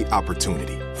create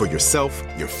opportunity for yourself,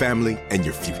 your family, and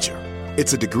your future.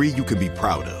 It's a degree you can be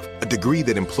proud of, a degree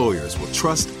that employers will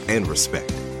trust and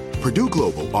respect. Purdue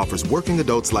Global offers working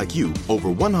adults like you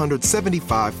over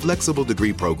 175 flexible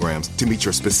degree programs to meet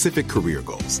your specific career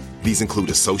goals. These include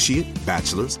associate,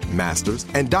 bachelor's, master's,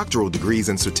 and doctoral degrees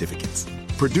and certificates.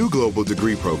 Purdue Global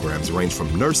degree programs range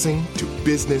from nursing to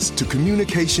business to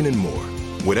communication and more.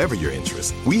 Whatever your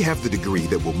interest, we have the degree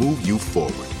that will move you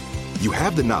forward. You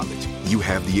have the knowledge, you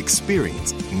have the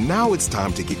experience. Now it's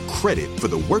time to get credit for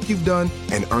the work you've done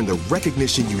and earn the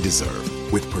recognition you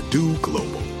deserve with Purdue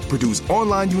Global, Purdue's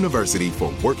online university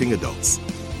for working adults.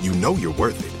 You know you're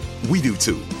worth it. We do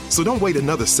too. So don't wait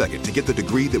another second to get the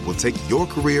degree that will take your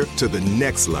career to the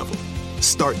next level.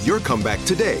 Start your comeback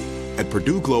today at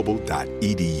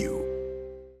purdueglobal.edu.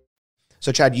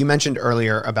 So, Chad, you mentioned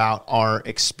earlier about our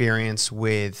experience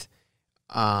with,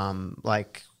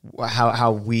 like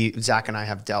how Zach and I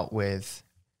have dealt with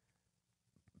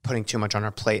putting too much on our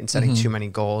plate and setting too many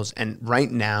goals. And right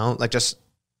now, like just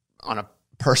on a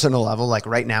personal level, like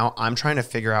right now, I'm trying to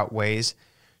figure out ways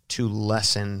to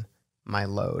lessen my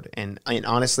load. And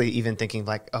honestly, even thinking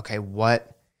like, okay,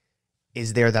 what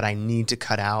is there that I need to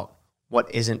cut out?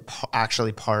 What isn't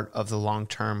actually part of the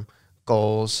long-term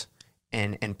goals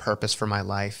and purpose for my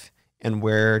life, and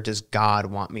where does God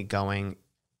want me going,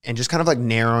 and just kind of like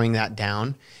narrowing that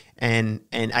down. And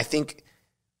I think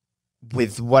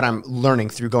with what I'm learning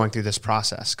through going through this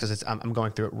process, because I'm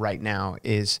going through it right now,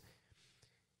 is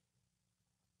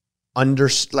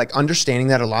understanding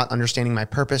that a lot, understanding my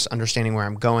purpose, understanding where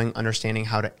I'm going, understanding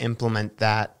how to implement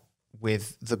that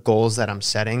with the goals that I'm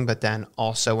setting, but then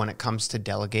also when it comes to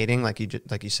delegating, like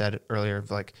you said earlier, of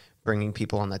like bringing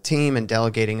people on the team and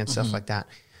delegating and stuff like that.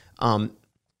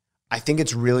 I think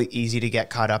it's really easy to get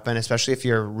caught up in, especially if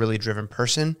you're a really driven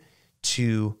person,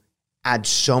 to add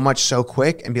so much so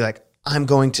quick and be like, I'm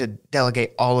going to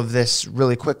delegate all of this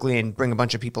really quickly and bring a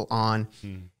bunch of people on.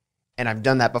 And I've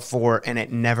done that before, and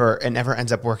it never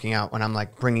ends up working out when I'm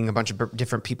like bringing a bunch of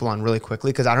different people on really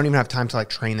quickly, because I don't even have time to like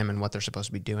train them in what they're supposed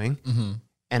to be doing.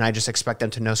 And I just expect them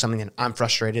to know something, and I'm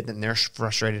frustrated, and they're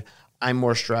frustrated. I'm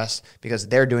more stressed because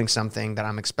they're doing something that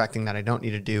I'm expecting that I don't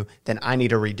need to do. Then I need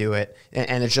to redo it.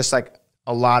 And it's just like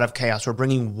a lot of chaos. We're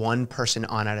bringing one person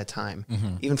on at a time,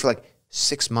 even for like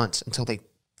 6 months until they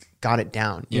got it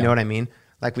down. You know what I mean?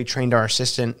 Like we trained our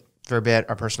assistant for a bit,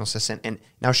 our personal assistant, and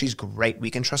now she's great. We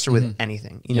can trust her with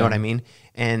anything. You know what I mean?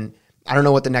 And I don't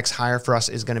know what the next hire for us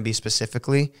is going to be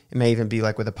specifically. It may even be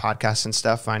like with a podcast and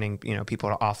stuff, finding, people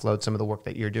to offload some of the work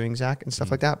that you're doing, Zach, and stuff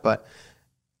like that. But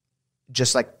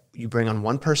just like you bring on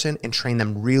one person and train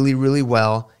them really, really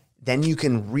well, then you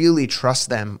can really trust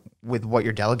them with what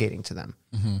you're delegating to them.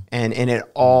 And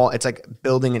it's like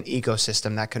building an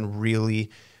ecosystem that can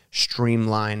really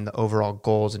streamline the overall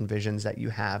goals and visions that you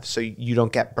have, so you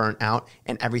don't get burnt out,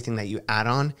 and everything that you add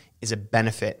on is a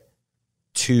benefit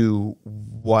to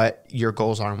what your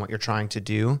goals are and what you're trying to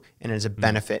do, and is a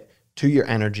benefit to your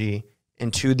energy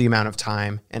and to the amount of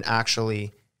time, and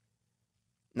actually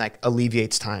like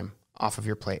alleviates time off of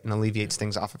your plate and alleviates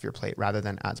things off of your plate rather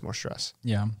than adds more stress.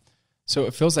 Yeah. So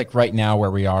it feels like right now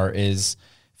where we are is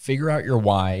figure out your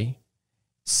why,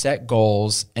 set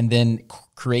goals, and then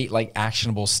create like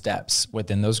actionable steps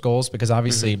within those goals. Because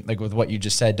obviously, like with what you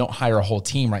just said, don't hire a whole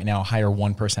team right now, hire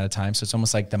one person at a time. So it's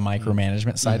almost like the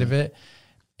micromanagement side of it.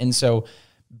 And so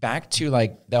back to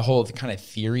like the whole kind of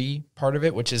theory part of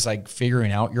it, which is like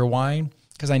figuring out your why.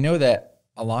 Because I know that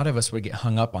a lot of us would get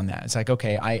hung up on that. It's like,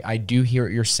 okay, I do hear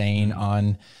what you're saying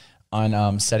on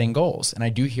setting goals. And I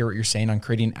do hear what you're saying on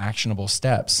creating actionable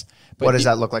steps. But what does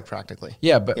that look like practically?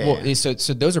 Yeah, but so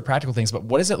those are practical things, but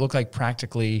what does it look like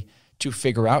practically to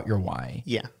figure out your why?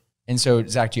 Yeah. And so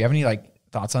Zach, do you have any like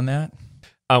thoughts on that?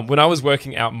 When I was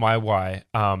working out my why,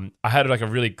 I had like a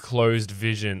really closed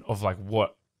vision of like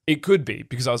what it could be,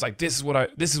 because I was like, this is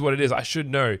what it is. I should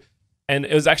know. And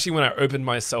it was actually when I opened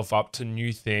myself up to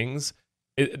new things,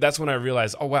 that's when I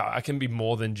realized, oh wow, I can be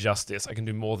more than just this. I can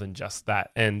do more than just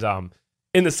that. And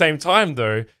in the same time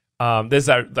though, there's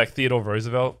that like Theodore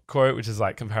Roosevelt quote, which is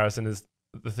like, comparison is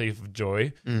the thief of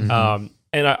joy.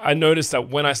 And I noticed that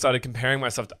when I started comparing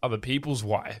myself to other people's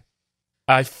why,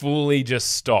 I fully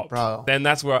just stopped. Bro, then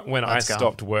that's when I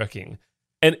stopped working.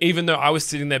 And even though I was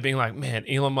sitting there being like, man,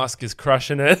 Elon Musk is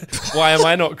crushing it. Why am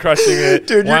I not crushing it?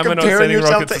 Dude, why you're am I not comparing sending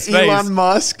yourself rockets to to space? Elon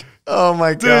Musk. Oh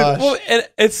my Dude, gosh. well, and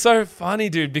it's so funny,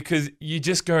 dude, because you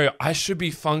just go, I should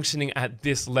be functioning at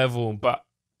this level. But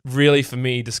really for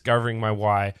me, discovering my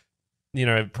why,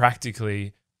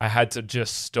 practically, I had to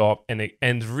just stop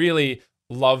and really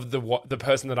love the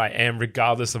person that I am,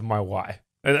 regardless of my why.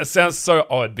 And that sounds so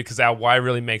odd, because our why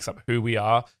really makes up who we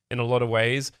are in a lot of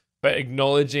ways. But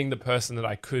acknowledging the person that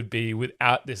I could be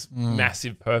without this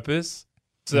massive purpose,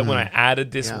 so that when I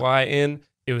added this why in,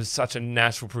 it was such a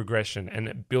natural progression, and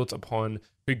it built upon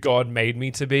who God made me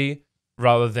to be,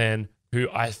 rather than who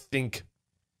I think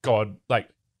I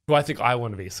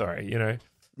want to be. Sorry,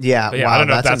 Yeah, wow, I don't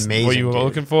know if that's amazing, what you were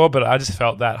looking for, but I just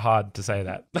felt that hard to say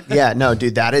that. Yeah, no,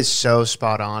 dude, that is so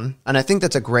spot on. And I think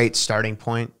that's a great starting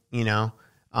point,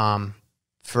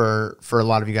 for a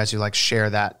lot of you guys who like share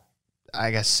that,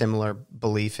 I guess, similar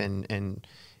belief in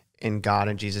God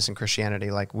and Jesus and Christianity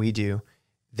like we do.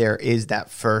 There is that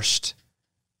first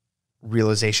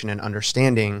realization and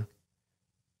understanding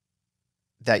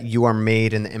that you are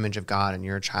made in the image of God and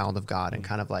you're a child of God, and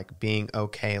kind of like being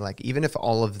okay. Like, even if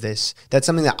all of this, that's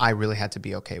something that I really had to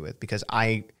be okay with, because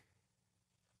I've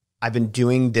been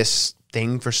doing this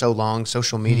thing for so long,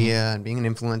 social media and being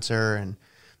an influencer, and,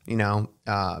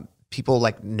 people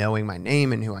like knowing my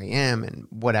name and who I am and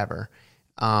whatever,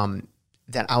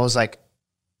 that I was like,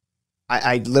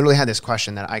 I literally had this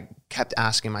question that I kept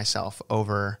asking myself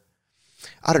over,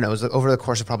 I don't know, it was over the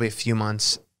course of probably a few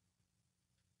months.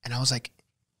 And I was like,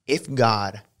 if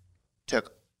God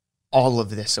took all of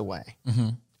this away,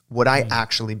 would I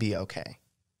actually be okay?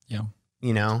 Yeah.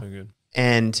 So good.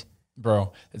 And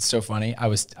bro, it's so funny. I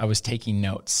was taking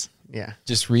notes. Yeah.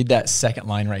 Just read that second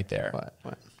line right there.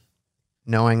 What?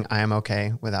 Knowing I am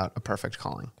okay without a perfect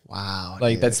calling. Wow.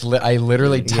 Like, dude. I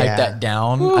literally typed that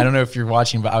down. Woo. I don't know if you're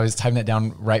watching, but I was typing that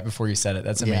down right before you said it.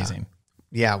 That's amazing.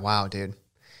 Yeah. Wow, dude.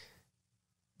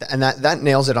 And that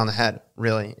nails it on the head,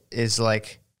 really, is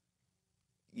like,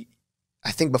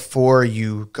 I think before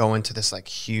you go into this like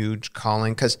huge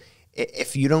calling, because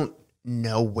if you don't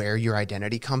know where your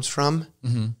identity comes from,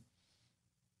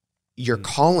 your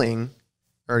calling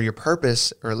or your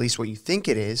purpose, or at least what you think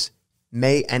it is,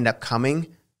 may end up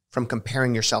coming from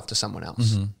comparing yourself to someone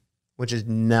else, which is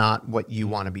not what you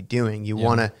want to be doing. You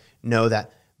want to know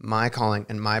that my calling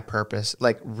and my purpose,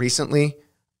 like recently,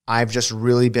 I've just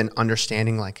really been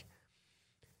understanding like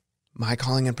my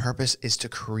calling and purpose is to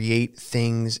create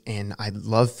things. And I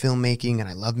love filmmaking and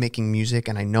I love making music,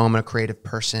 and I know I'm a creative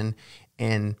person.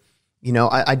 And, you know,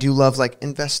 I do love like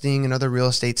investing and other real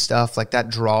estate stuff. Like that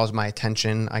draws my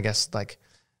attention, I guess, like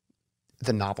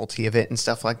the novelty of it and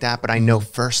stuff like that. But I know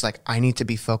first, like I need to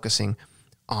be focusing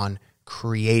on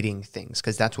creating things,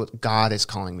 because that's what God is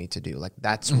calling me to do. Like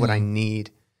that's what I need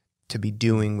to be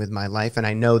doing with my life. And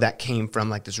I know that came from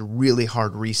like this really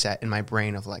hard reset in my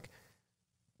brain of like,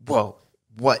 whoa,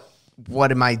 what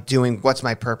am I doing? What's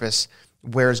my purpose?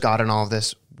 Where's God in all of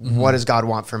this? What does God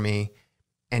want for me?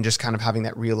 And just kind of having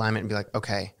that realignment and be like,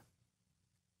 okay,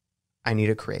 I need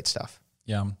to create stuff.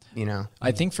 Yeah. You know,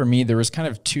 I think for me, there was kind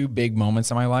of two big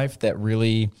moments in my life that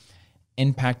really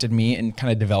impacted me in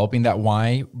kind of developing that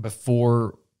why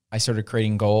before I started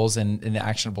creating goals and the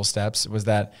actionable steps. Was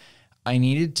that I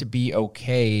needed to be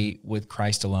okay with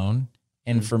Christ alone.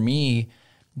 And for me,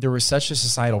 there was such a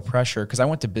societal pressure because I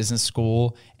went to business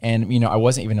school and, you know, I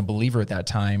wasn't even a believer at that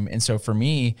time. And so for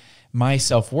me, my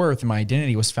self-worth and my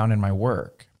identity was found in my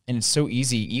work. And it's so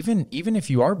easy, even if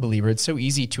you are a believer, it's so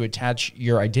easy to attach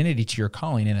your identity to your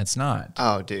calling, and it's not.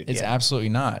 Oh, dude, it's absolutely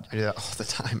not. I do that all the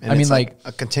time. And I mean, it's like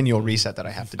a continual reset that I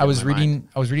have to do. I was reading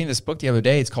this book the other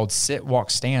day. It's called Sit,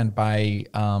 Walk, Stand by.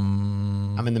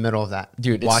 I'm in the middle of that,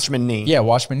 dude. Watchman Nee. Yeah,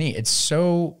 Watchman Nee. It's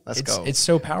so. Let's go. It's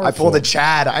so powerful. I pulled a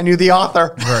Chad. I knew the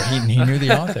author. He knew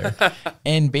the author,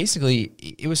 and basically,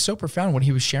 it was so profound what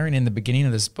he was sharing in the beginning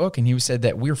of this book. And he said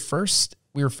that we were first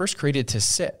created to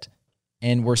sit.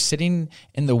 And we're sitting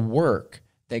in the work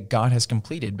that God has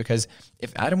completed. Because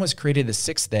if Adam was created the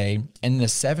sixth day, and the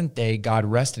seventh day God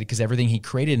rested because everything he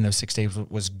created in those 6 days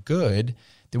was good,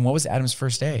 then what was Adam's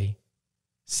first day?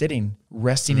 Sitting,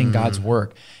 resting in God's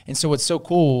work. And so what's so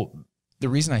cool, the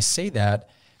reason I say that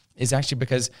is actually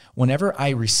because whenever I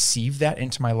received that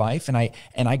into my life and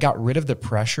I got rid of the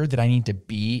pressure that I need to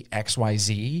be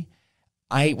XYZ,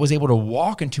 I was able to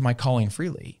walk into my calling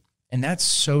freely. And that's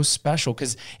so special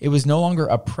because it was no longer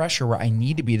a pressure where I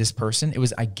need to be this person. It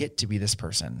was I get to be this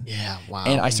person. Yeah, wow.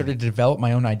 And I started to develop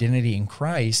my own identity in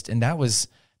Christ, and that was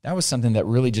something that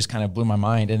really just kind of blew my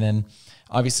mind. And then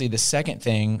obviously the second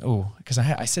thing, because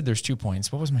I said there's 2 points.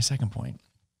 What was my second point?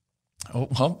 Oh,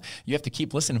 well, you have to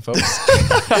keep listening, folks.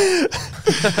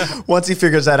 Once he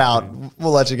figures that out,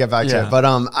 we'll let you get back to it. But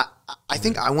I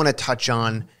think I want to touch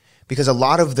on, because a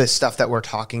lot of the stuff that we're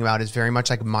talking about is very much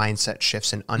like mindset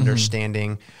shifts and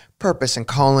understanding purpose and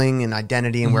calling and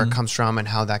identity and where it comes from and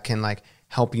how that can like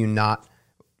help you not.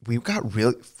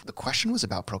 The question was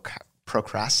about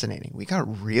procrastinating. We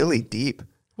got really deep.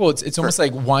 Well, it's almost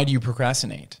like, why do you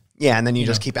procrastinate? Yeah, and then you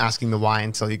just keep asking the why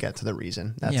until you get to the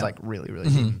reason. That's like really, really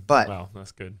deep. But wow,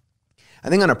 that's good. I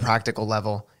think on a practical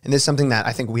level, and this is something that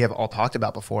I think we have all talked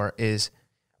about before, is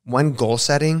when goal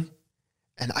setting,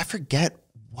 and I forget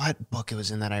what book it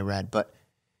was in that I read, but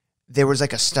there was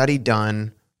like a study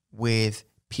done with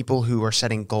people who are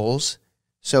setting goals.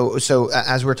 So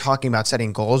as we're talking about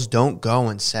setting goals, don't go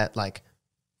and set like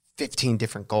 15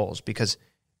 different goals, because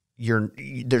you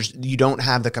don't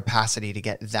have the capacity to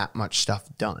get that much stuff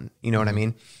done. You know what I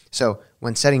mean? So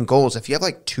when setting goals, if you have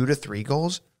like 2 to 3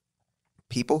 goals,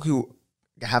 people who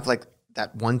have like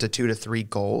that 1 to 2 to 3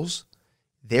 goals,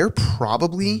 they're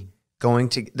probably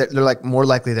they're like more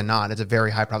likely than not, it's a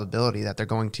very high probability that they're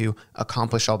going to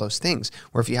accomplish all those things.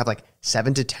 Where if you have like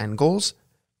 7 to 10 goals,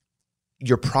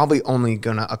 you're probably only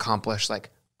going to accomplish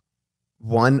like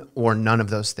 1 or none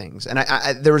of those things. And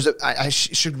I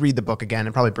should read the book again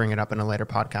and probably bring it up in a later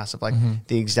podcast of like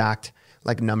the exact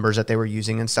like numbers that they were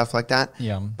using and stuff like that.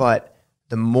 Yeah. But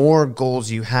the more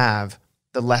goals you have,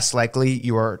 the less likely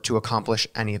you are to accomplish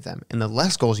any of them. And the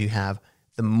less goals you have,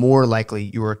 the more likely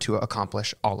you are to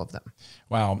accomplish all of them.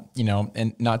 Wow.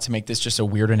 And not to make this just a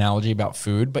weird analogy about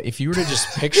food, but if you were to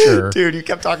just picture... Dude, you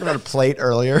kept talking about a plate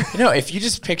earlier. If you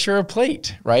just picture a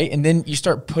plate, right? And then you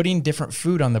start putting different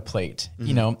food on the plate,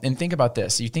 and think about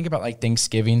this. You think about like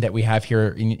Thanksgiving that we have here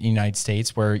in the United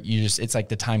States where it's like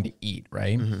the time to eat,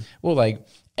 right? Well, like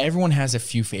everyone has a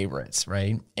few favorites,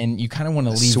 right? And you kind of want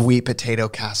to leave... Sweet potato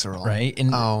casserole. Right?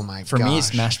 And oh my gosh. For me,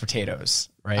 it's mashed potatoes,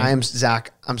 right?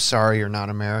 Zach, I'm sorry you're not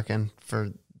American for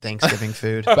Thanksgiving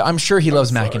food. But I'm sure he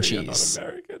loves mac and cheese. Not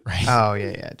American. Right? Oh,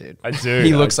 yeah, dude. I do.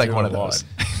 He looks like one of those.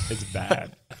 It's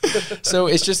bad. So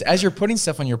it's just, as you're putting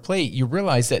stuff on your plate, you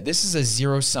realize that this is a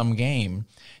zero-sum game.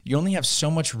 You only have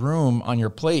so much room on your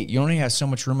plate. You only have so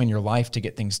much room in your life to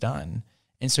get things done.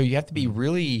 And so you have to be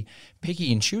really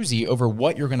picky and choosy over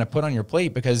what you're going to put on your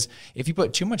plate, because if you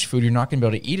put too much food, you're not going to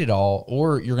be able to eat it all,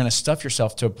 or you're going to stuff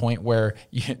yourself to a point where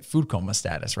you hit food coma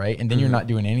status, right? And then you're not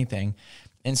doing anything.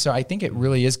 And so I think it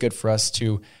really is good for us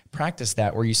to practice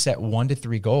that, where you set 1 to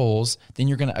 3 goals, then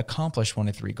you're going to accomplish 1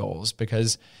 to 3 goals,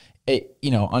 because it,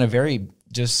 on a very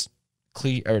just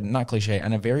not cliche,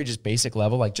 on a very just basic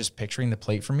level, like just picturing the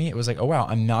plate for me, it was like, oh wow,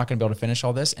 I'm not going to be able to finish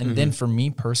all this. And then for me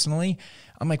personally,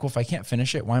 I'm like, well, if I can't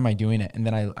finish it, why am I doing it? And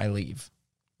then I leave.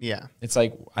 Yeah. It's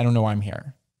like, I don't know why I'm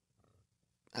here.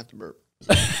 I have to burp.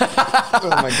 Oh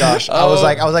my gosh. I was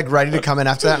like ready to come in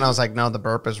after that, and I was like, no, the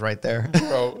burp is right there.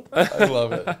 Bro, I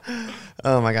love it.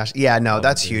 Oh my gosh. Yeah, no,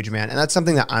 that's huge, man. And that's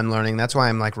something that I'm learning. That's why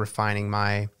I'm like refining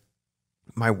my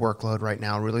workload right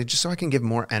now, really, just so I can give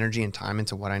more energy and time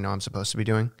into what I know I'm supposed to be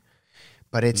doing.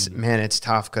 But it's, man, it's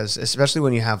tough, because especially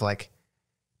when you have like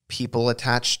people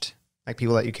attached, like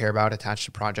people that you care about attached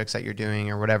to projects that you're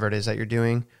doing or whatever it is that you're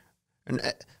doing, and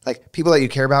like people that you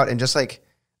care about, and just like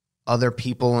other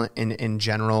people in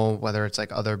general, whether it's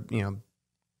like other,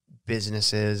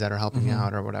 businesses that are helping you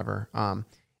out or whatever.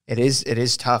 It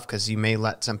is tough, because you may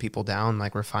let some people down,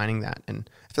 like refining that. And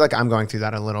I feel like I'm going through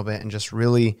that a little bit, and just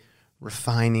really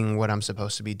refining what I'm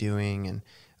supposed to be doing, and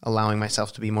allowing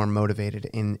myself to be more motivated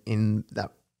in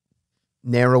that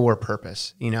narrower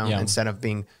purpose, instead of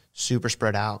being super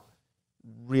spread out,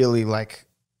 really like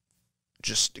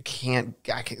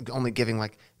only giving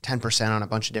like 10% on a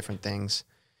bunch of different things.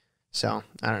 So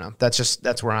I don't know.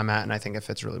 That's where I'm at. And I think it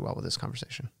fits really well with this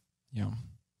conversation. Yeah.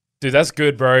 Dude, that's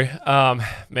good, bro.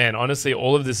 Man, honestly,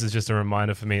 all of this is just a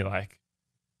reminder for me, like,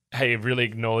 hey, really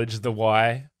acknowledge the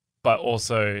why, but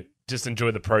also just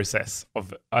enjoy the process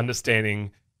of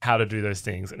understanding how to do those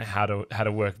things and how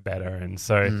to work better. And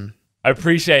so I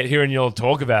appreciate hearing you all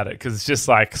talk about it, because it's just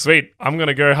like, sweet, I'm going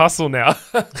to go hustle now.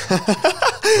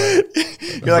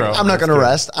 You're like, I'm not going to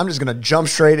rest. I'm just going to jump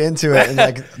straight into it and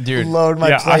like load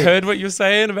my plate. I heard what you're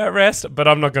saying about rest, but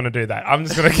I'm not going to do that. I'm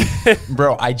just going to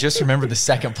Bro, I just remembered the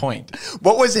second point.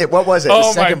 What was it? Oh the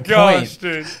second my gosh, point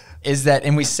dude. Is that,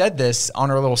 and we said this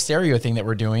on our little stereo thing that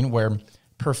we're doing, where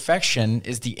perfection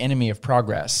is the enemy of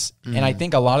progress. And I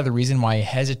think a lot of the reason why I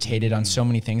hesitated on so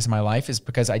many things in my life is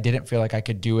because I didn't feel like I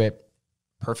could do it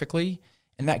perfectly.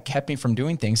 And that kept me from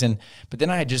doing things. But then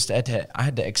I had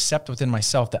to accept within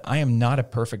myself that I am not a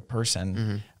perfect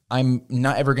person. I'm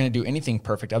not ever going to do anything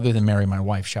perfect other than marry my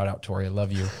wife. Shout out, Tori. I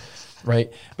love you.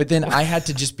 Right. But then I had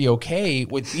to just be okay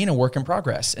with being a work in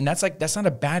progress. And that's not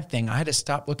a bad thing. I had to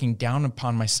stop looking down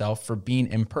upon myself for being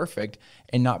imperfect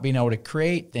and not being able to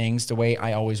create things the way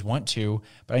I always want to,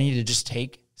 but I needed to just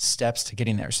take steps to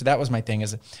getting there. So that was my thing,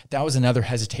 is that was another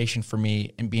hesitation for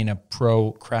me in being a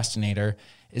procrastinator,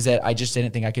 is that I just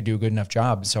didn't think I could do a good enough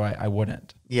job. So I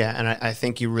wouldn't. Yeah. And I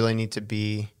think you really need to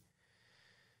be,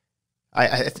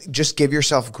 just give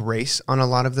yourself grace on a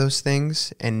lot of those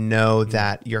things, and know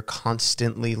that you're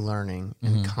constantly learning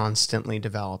and constantly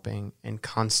developing and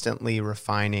constantly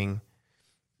refining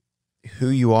who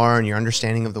you are and your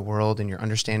understanding of the world and your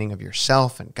understanding of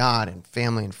yourself and God and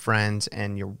family and friends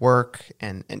and your work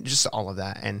and just all of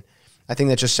that. And I think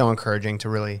that's just so encouraging to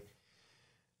really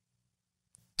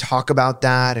talk about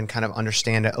that and kind of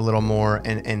understand it a little more,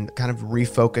 and kind of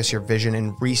refocus your vision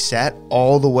and reset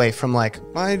all the way from like,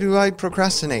 why do I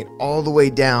procrastinate, all the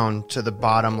way down to the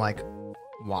bottom, like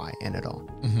why in it all.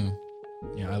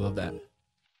 Yeah, I love that.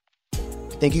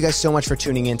 Thank you guys so much for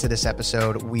tuning into this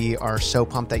episode. We are so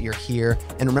pumped that you're here.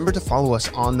 And remember to follow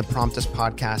us on the Promptus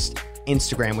Podcast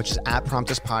Instagram, which is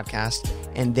 @Promptus Podcast.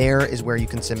 And there is where you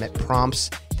can submit prompts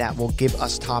that will give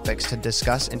us topics to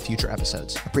discuss in future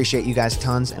episodes. Appreciate you guys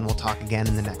tons, and we'll talk again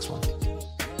in the next one.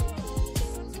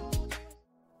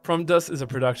 Promptus is a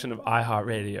production of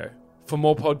iHeartRadio. For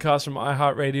more podcasts from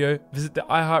iHeartRadio, visit the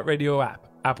iHeartRadio app,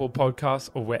 Apple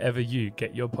Podcasts, or wherever you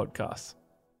get your podcasts.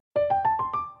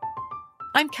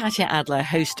 I'm Katya Adler,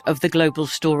 host of The Global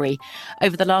Story.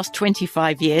 Over the last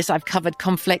 25 years, I've covered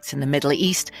conflicts in the Middle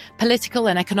East, political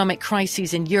and economic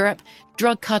crises in Europe,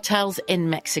 drug cartels in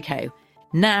Mexico.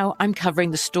 Now I'm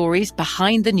covering the stories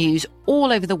behind the news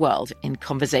all over the world in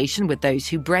conversation with those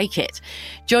who break it.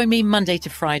 Join me Monday to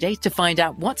Friday to find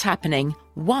out what's happening,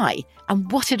 why, and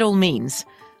what it all means.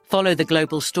 Follow The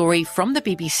Global Story from the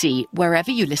BBC wherever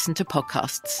you listen to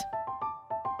podcasts.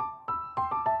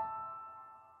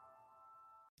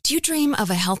 You dream of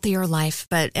a healthier life,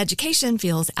 but education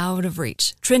feels out of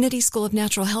reach. Trinity School of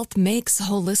Natural Health makes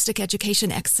holistic education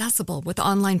accessible with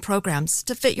online programs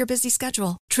to fit your busy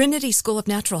schedule. Trinity School of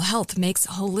Natural Health makes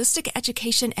holistic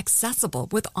education accessible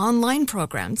with online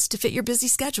programs to fit your busy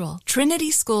schedule.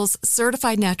 Trinity School's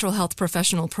Certified Natural Health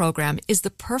Professional Program is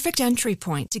the perfect entry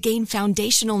point to gain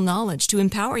foundational knowledge to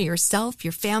empower yourself,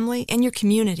 your family, and your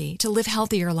community to live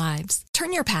healthier lives.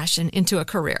 Turn your passion into a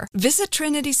career. Visit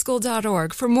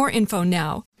trinityschool.org for more info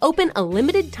now. Open a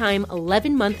limited-time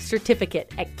 11-month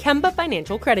certificate at Kemba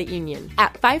Financial Credit Union.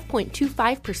 At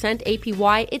 5.25%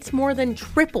 APY, it's more than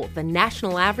triple the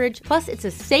national average, plus it's a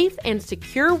safe and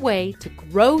secure way to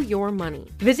grow your money.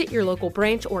 Visit your local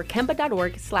branch or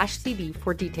kemba.org/cb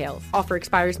for details. Offer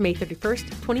expires May 31st,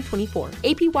 2024.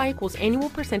 APY equals annual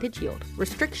percentage yield.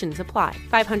 Restrictions apply.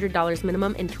 $500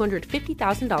 minimum and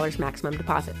 $250,000 maximum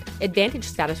deposit. Advantage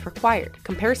status required.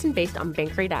 Comparison based on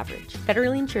bank rate average.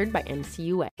 Federally insured by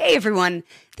NCUA. Hey everyone,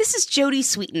 this is Jody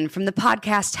Sweeten from the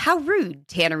podcast How Rude,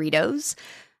 Tanneritos.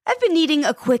 I've been needing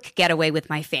a quick getaway with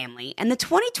my family, and the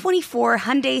 2024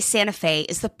 Hyundai Santa Fe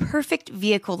is the perfect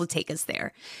vehicle to take us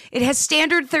there. It has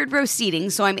standard third-row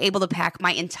seating, so I'm able to pack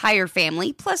my entire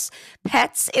family, plus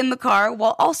pets, in the car,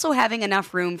 while also having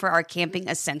enough room for our camping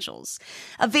essentials.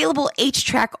 Available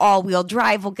H-Track all-wheel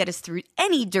drive will get us through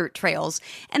any dirt trails,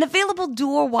 and available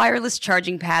dual wireless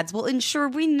charging pads will ensure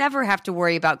we never have to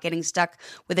worry about getting stuck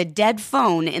with a dead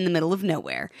phone in the middle of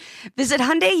nowhere. Visit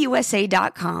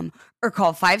HyundaiUSA.com or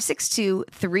call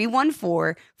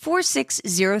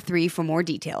 562-314-4603 for more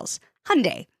details.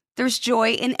 Hyundai, there's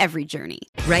joy in every journey.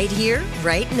 Right here,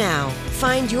 right now.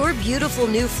 Find your beautiful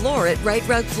new floor at Right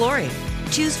Rug Flooring.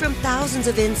 Choose from thousands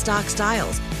of in-stock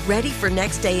styles, ready for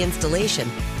next day installation,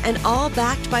 and all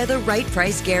backed by the right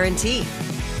price guarantee.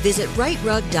 Visit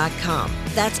rightrug.com.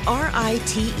 That's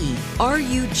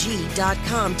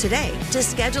RITERUG.com today to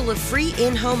schedule a free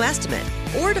in-home estimate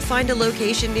or to find a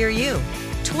location near you.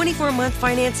 24-month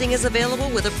financing is available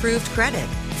with approved credit.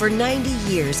 For 90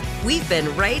 years, we've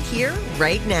been right here,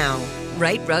 right now.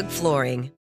 Right Rug Flooring.